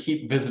trying to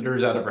keep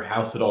visitors out of her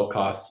house at all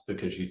costs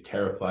because she's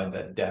terrified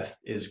that death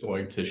is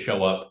going to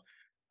show up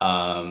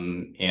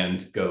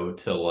and go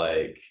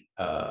to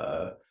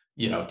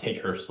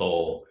take her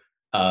soul.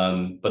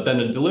 But then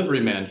a delivery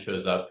man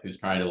shows up who's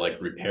trying to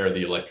like repair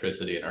the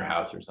electricity in her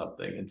house or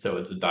something. And so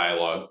it's a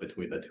dialogue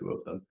between the two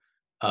of them.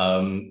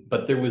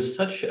 But there was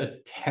such a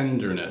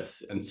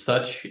tenderness and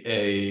such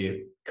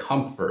a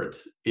comfort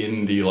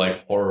in the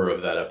like horror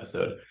of that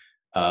episode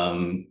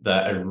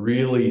that I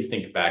really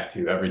think back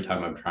to every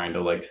time I'm trying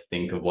to like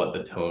think of what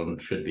the tone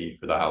should be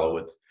for the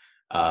Hallowoods.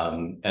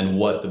 And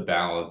what the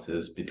balance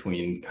is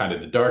between kind of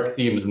the dark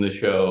themes in the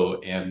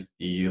show and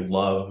the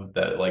love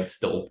that like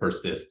still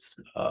persists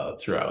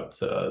throughout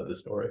the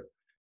story.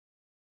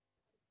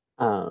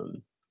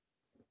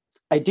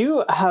 I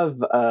do have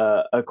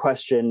a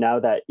question now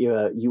that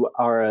you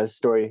are a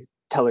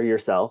storyteller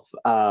yourself,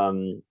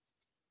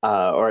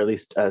 or at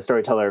least a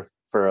storyteller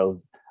for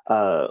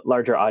a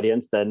larger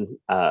audience than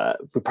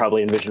we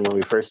probably envisioned when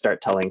we first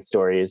start telling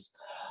stories.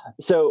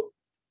 So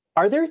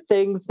are there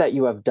things that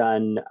you have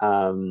done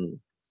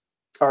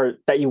or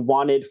that you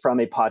wanted from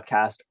a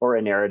podcast or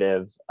a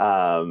narrative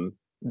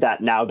that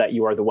now that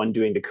you are the one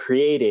doing the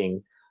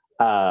creating,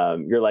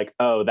 you're like,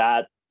 oh,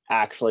 that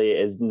actually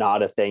is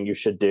not a thing you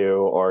should do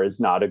or is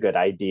not a good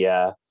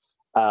idea?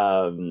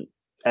 And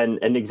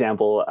an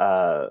example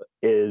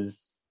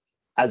is,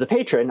 as a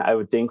patron, I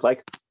would think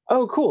like,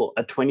 oh, cool,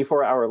 a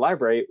 24-hour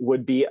library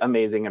would be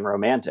amazing and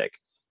romantic.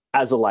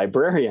 As a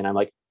librarian, I'm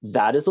like,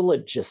 that is a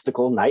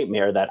logistical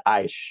nightmare that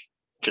I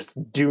just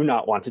do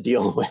not want to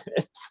deal with.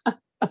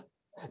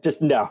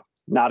 Just no,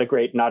 not a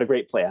great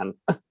plan.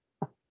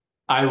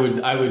 I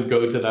would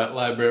go to that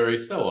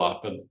library so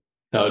often.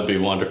 That would be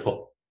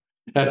wonderful.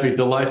 That'd be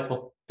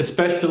delightful.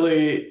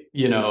 Especially,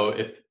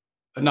 if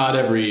not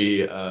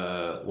every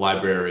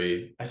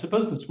library, I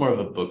suppose it's more of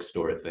a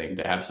bookstore thing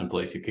to have some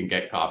place you can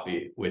get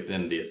coffee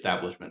within the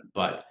establishment.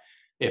 But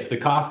if the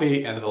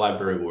coffee and the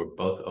library were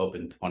both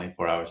open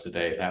 24 hours a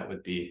day, that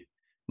would be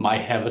my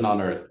heaven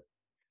on earth.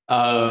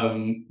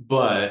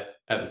 But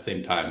at the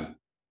same time,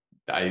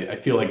 I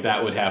feel like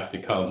that would have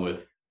to come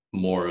with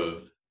more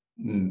of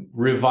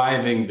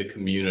reviving the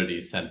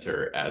community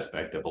center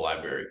aspect of a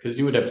library, because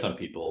you would have some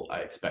people, I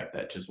expect,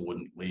 that just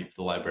wouldn't leave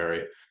the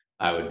library.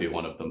 I would be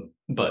one of them.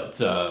 But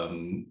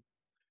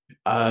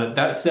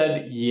that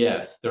said,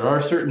 yes, there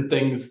are certain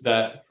things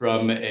that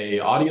from a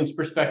audience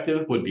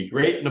perspective would be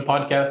great in a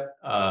podcast.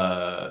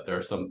 There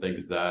are some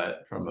things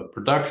that from a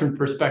production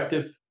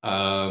perspective,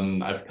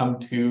 I've come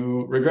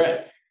to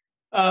regret.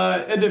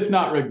 And if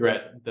not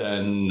regret,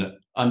 then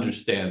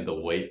understand the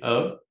weight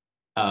of.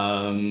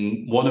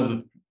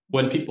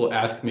 When people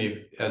ask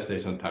me, as they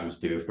sometimes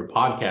do, for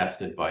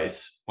podcast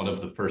advice, one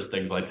of the first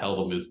things I tell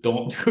them is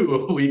don't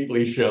do a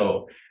weekly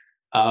show.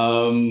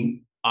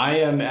 I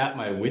am at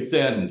my wit's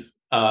end.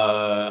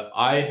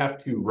 I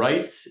have to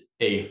write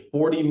a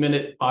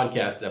 40-minute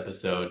podcast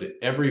episode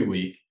every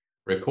week,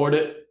 record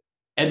it,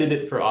 edit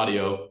it for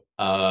audio,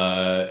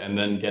 and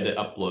then get it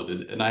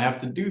uploaded. And I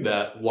have to do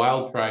that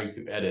while trying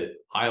to edit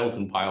piles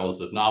and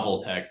piles of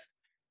novel text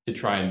to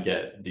try and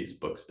get these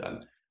books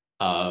done.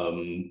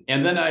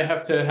 And then I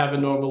have to have a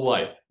normal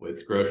life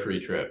with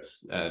grocery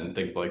trips and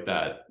things like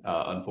that,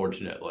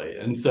 unfortunately.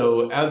 And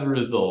so as a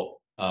result,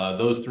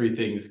 those three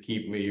things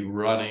keep me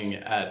running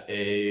at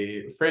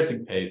a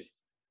frantic pace.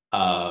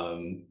 A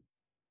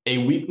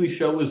weekly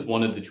show was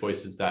one of the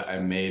choices that I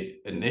made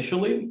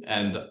initially,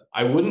 and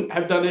I wouldn't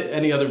have done it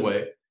any other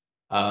way.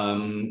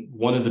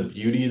 One of the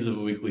beauties of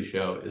a weekly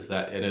show is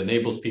that it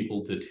enables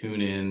people to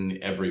tune in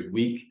every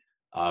week,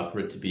 for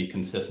it to be a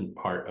consistent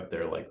part of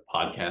their like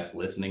podcast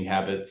listening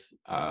habits,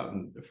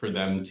 for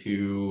them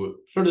to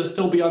sort of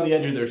still be on the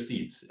edge of their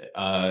seats,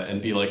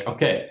 and be like,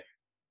 okay,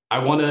 I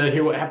want to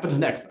hear what happens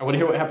next. I want to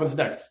hear what happens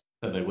next.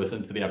 And they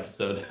listen to the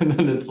episode, and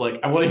then it's like,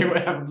 I want to hear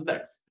what happens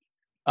next.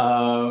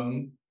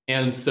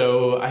 And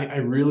so I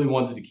really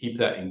wanted to keep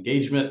that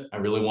engagement. I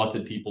really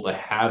wanted people to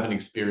have an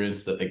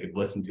experience that they could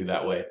listen to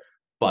that way.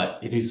 But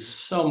it is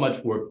so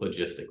much work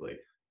logistically.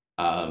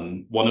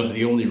 One of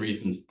the only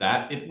reasons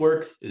that it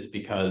works is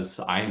because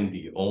I'm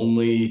the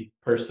only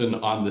person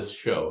on this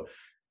show.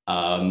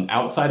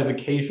 Outside of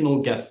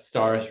occasional guest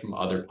stars from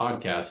other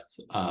podcasts,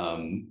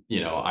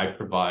 I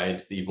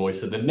provide the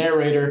voice of the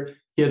narrator.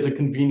 He has a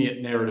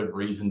convenient narrative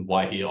reason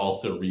why he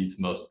also reads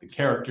most of the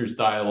characters'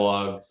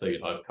 dialogue. So,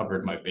 I've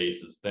covered my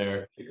bases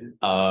there.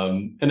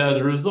 And as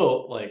a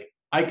result,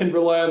 I can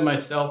rely on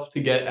myself to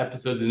get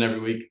episodes in every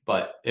week.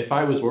 But if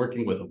I was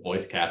working with a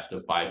voice cast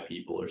of 5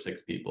 people or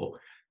 6 people,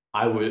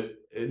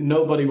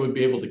 nobody would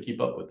be able to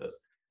keep up with this.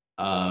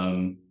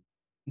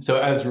 So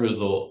as a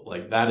result,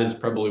 like that is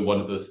probably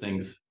one of those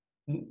things,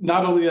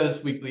 not only that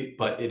it's weekly,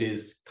 but it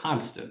is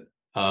constant.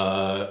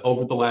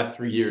 Over the last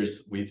 3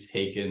 years, we've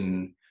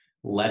taken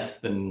less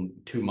than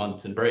 2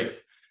 months in breaks.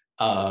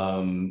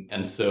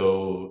 And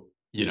so,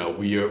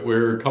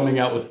 we're coming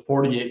out with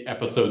 48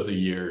 episodes a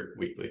year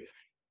weekly.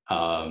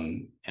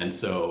 And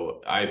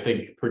so I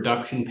think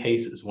production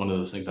pace is one of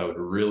those things I would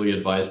really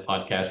advise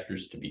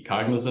podcasters to be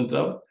cognizant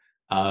of,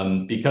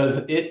 because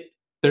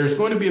there's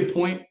going to be a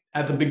point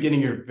at the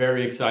beginning you're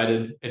very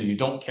excited and you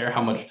don't care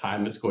how much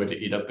time it's going to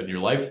eat up in your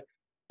life.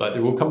 But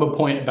there will come a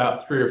point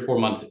about 3 or 4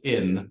 months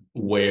in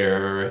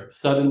where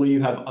suddenly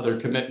you have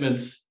other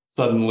commitments.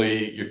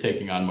 Suddenly you're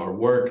taking on more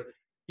work.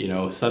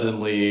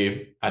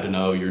 Suddenly, I don't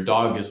know, your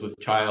dog is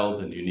with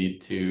child and you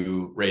need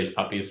to raise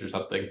puppies or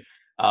something.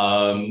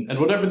 And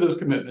whatever those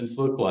commitments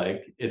look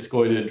like, it's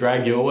going to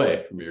drag you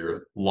away from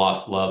your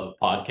lost love of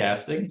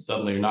podcasting.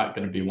 Suddenly, you're not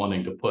going to be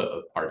wanting to put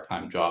a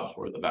part-time job's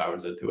worth of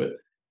hours into it.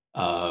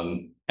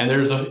 And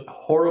there's a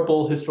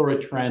horrible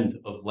historic trend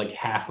of like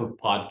half of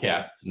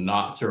podcasts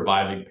not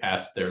surviving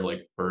past their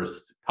like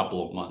first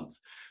couple of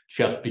months,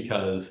 just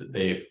because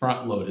they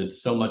front loaded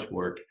so much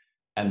work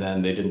and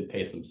then they didn't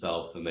pace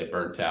themselves and they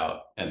burnt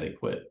out and they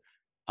quit.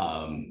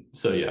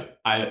 So yeah,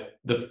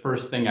 the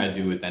first thing I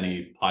do with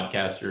any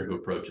podcaster who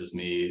approaches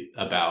me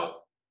about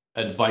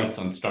advice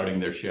on starting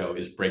their show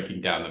is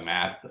breaking down the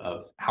math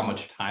of how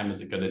much time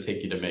is it going to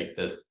take you to make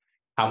this?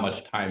 How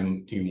much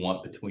time do you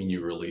want between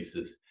your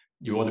releases?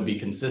 You want to be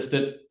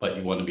consistent, but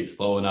you want to be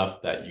slow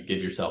enough that you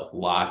give yourself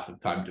lots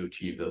of time to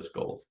achieve those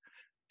goals.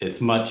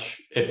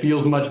 It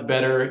feels much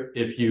better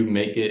if you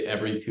make it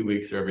every 2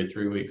 weeks or every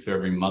 3 weeks or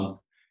every month.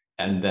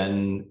 And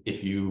then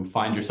if you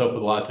find yourself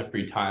with lots of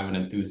free time and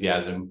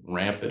enthusiasm,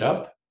 ramp it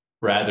up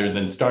rather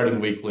than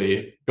starting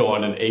weekly, go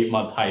on an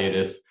 8-month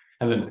hiatus,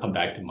 and then come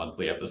back to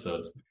monthly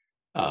episodes.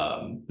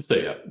 So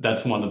yeah,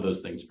 that's one of those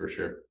things for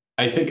sure.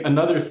 I think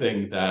another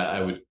thing that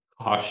I would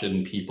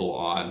caution people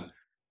on,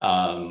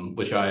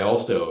 which I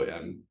also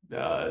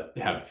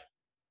have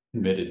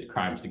committed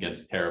crimes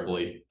against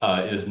terribly,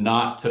 is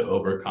not to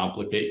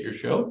overcomplicate your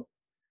show.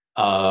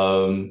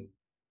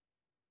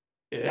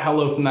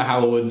 Hello from the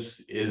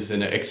Hallowoods is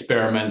an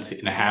experiment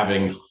in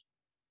having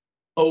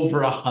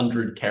over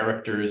 100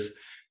 characters,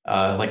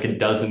 like a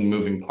dozen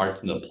moving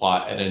parts in the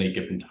plot at any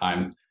given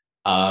time.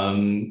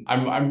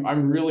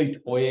 I'm really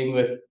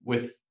toying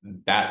with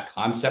that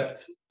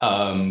concept,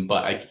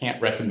 but I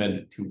can't recommend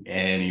it to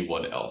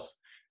anyone else.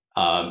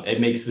 It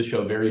makes the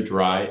show very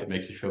dry. It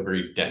makes the show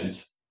very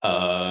dense.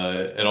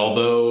 And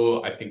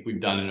although I think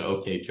we've done an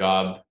okay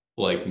job,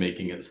 like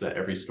making it so that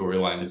every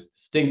storyline is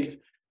distinct,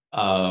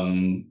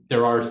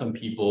 there are some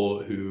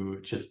people who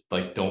just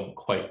like don't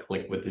quite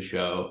click with the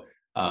show,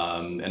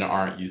 and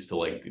aren't used to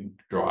like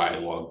dry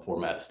long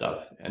format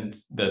stuff, and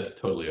that's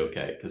totally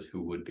okay because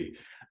who would be?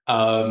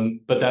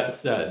 But that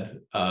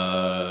said,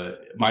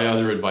 my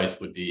other advice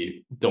would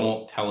be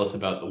don't tell us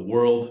about the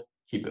world.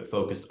 Keep it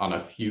focused on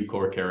a few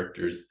core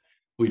characters.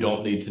 We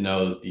don't need to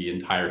know the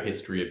entire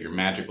history of your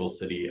magical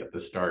city at the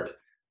start.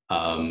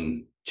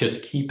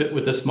 Just keep it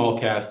with a small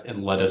cast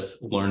and let us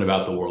learn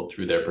about the world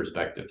through their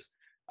perspectives.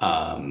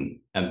 And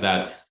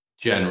that's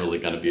generally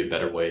going to be a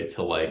better way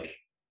to like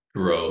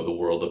grow the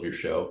world of your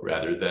show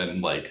rather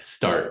than like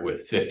start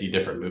with 50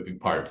 different moving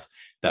parts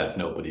that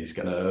nobody's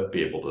going to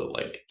be able to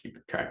like keep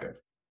track of.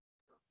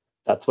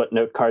 That's what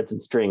note cards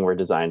and string were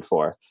designed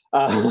for.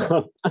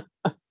 But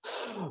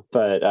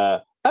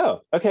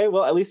oh, okay.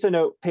 Well, at least I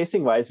know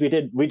pacing wise, we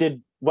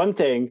did one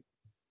thing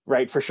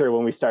right for sure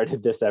when we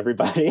started this,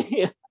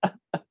 everybody.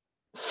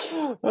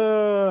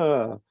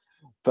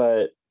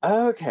 But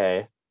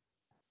okay.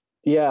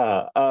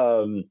 Yeah.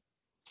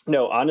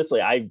 No,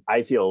 honestly,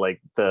 I feel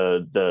like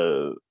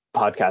the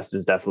podcast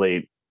is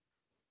definitely,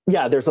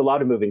 yeah, there's a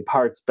lot of moving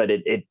parts, but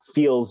it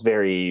feels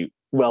very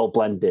well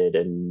blended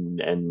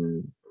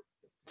and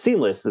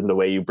seamless in the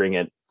way you bring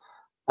it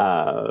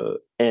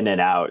in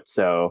and out.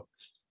 So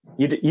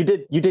you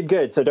did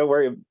good. So don't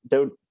worry.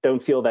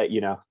 Don't feel that,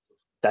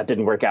 that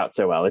didn't work out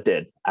so well. It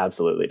did.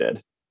 Absolutely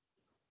did.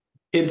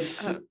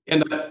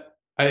 And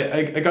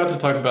I got to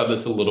talk about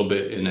this a little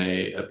bit in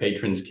a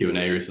patrons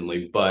Q&A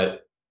recently,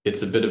 but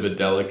it's a bit of a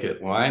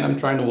delicate line I'm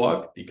trying to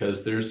walk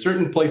because there's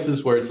certain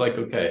places where it's like,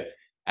 okay,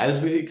 as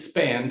we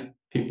expand,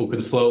 people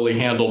can slowly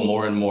handle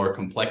more and more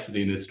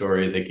complexity in the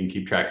story. They can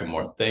keep track of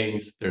more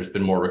things. There's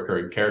been more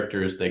recurring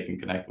characters they can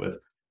connect with.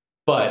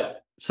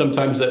 But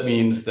sometimes that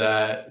means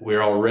that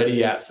we're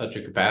already at such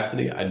a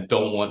capacity. I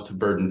don't want to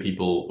burden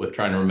people with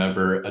trying to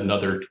remember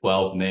another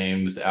 12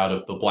 names out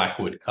of the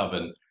Blackwood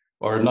Coven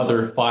or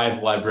another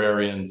 5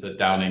 librarians at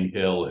Downing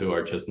Hill who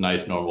are just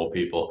nice, normal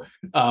people.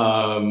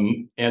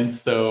 And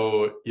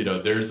so,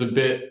 there's a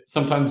bit,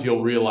 sometimes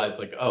you'll realize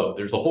like, oh,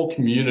 there's a whole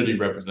community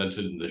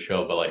represented in the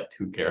show by like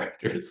 2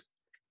 characters.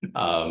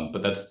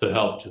 But that's to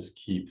help just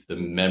keep the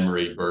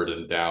memory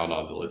burden down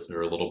on the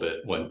listener a little bit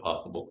when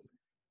possible.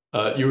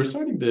 You were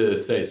starting to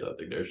say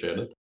something there,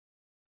 Shannon.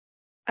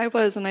 I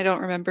was, and I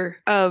don't remember.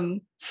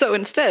 So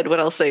instead,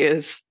 what I'll say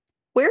is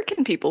Where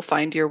can people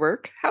find your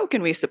work? How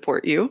can we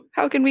support you?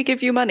 How can we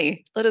give you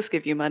money? Let us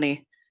give you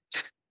money.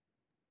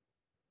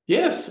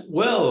 Yes,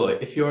 well,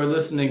 if you're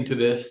listening to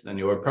this, then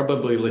you're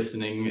probably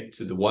listening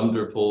to the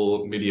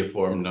wonderful media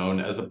form known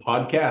as a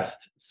podcast.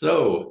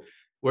 So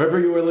wherever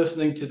you are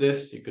listening to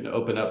this, you can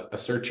open up a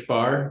search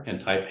bar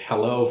and type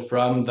hello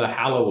from the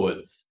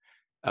Hallowoods.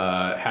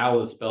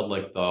 Hal is spelled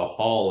like the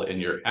hall in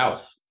your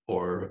house,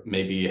 or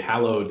maybe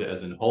hallowed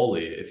as in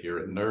holy if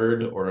you're a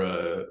nerd or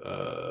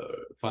a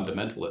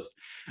fundamentalist,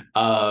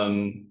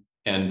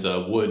 and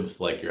woods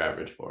like your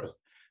average forest.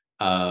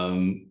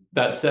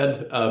 That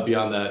said,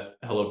 beyond that,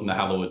 hello from the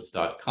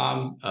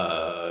hallowoods.com.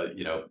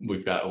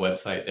 We've got a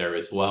website there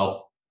as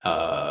well.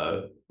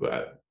 So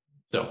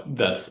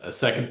that's a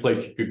second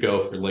place you could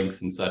go for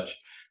links and such.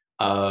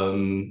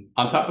 On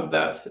top of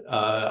that,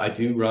 I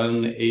do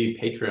run a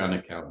Patreon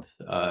account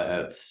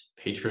at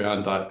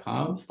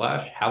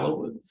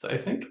patreon.com/Hallowoods, I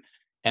think.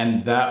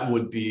 And that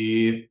would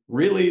be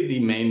really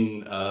the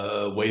main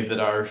way that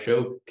our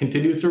show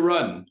continues to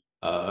run.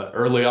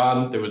 Early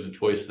on, there was a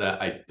choice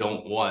that I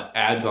don't want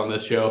ads on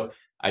this show.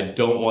 I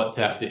don't want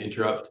to have to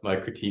interrupt my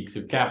critiques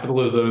of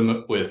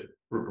capitalism with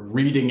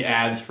reading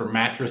ads for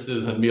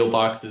mattresses and meal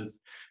boxes.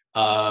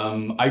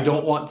 I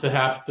don't want to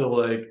have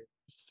to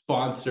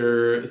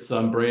sponsor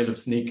some brand of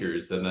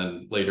sneakers and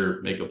then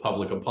later make a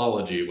public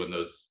apology when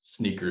those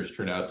sneakers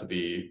turn out to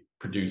be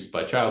produced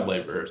by child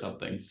labor or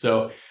something.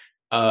 So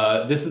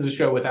this is a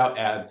show without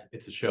ads.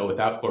 It's a show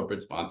without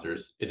corporate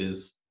sponsors. It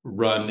is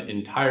run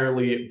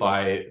entirely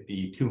by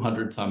the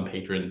 200 some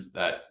patrons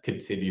that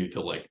continue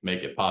to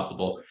make it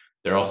possible.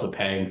 They're also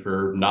paying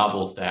for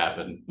novels to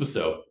happen.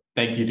 So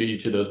thank you to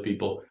each of those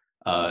people.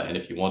 And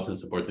if you want to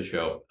support the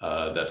show,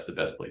 that's the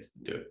best place to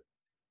do it.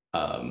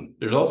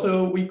 There's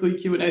also weekly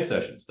Q&A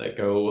sessions that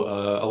go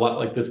a lot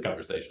like this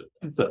conversation.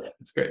 So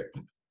it's great.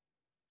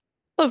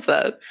 Love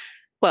that.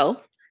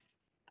 Well,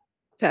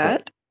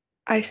 that,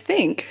 I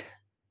think,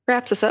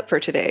 wraps us up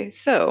for today.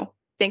 So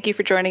thank you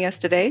for joining us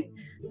today.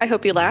 I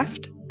hope you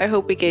laughed. I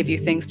hope we gave you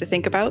things to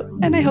think about.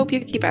 And I hope you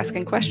keep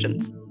asking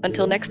questions.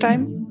 Until next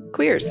time,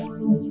 queers.